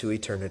and into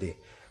eternity.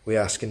 We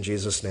ask in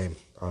Jesus' name.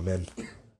 Amen.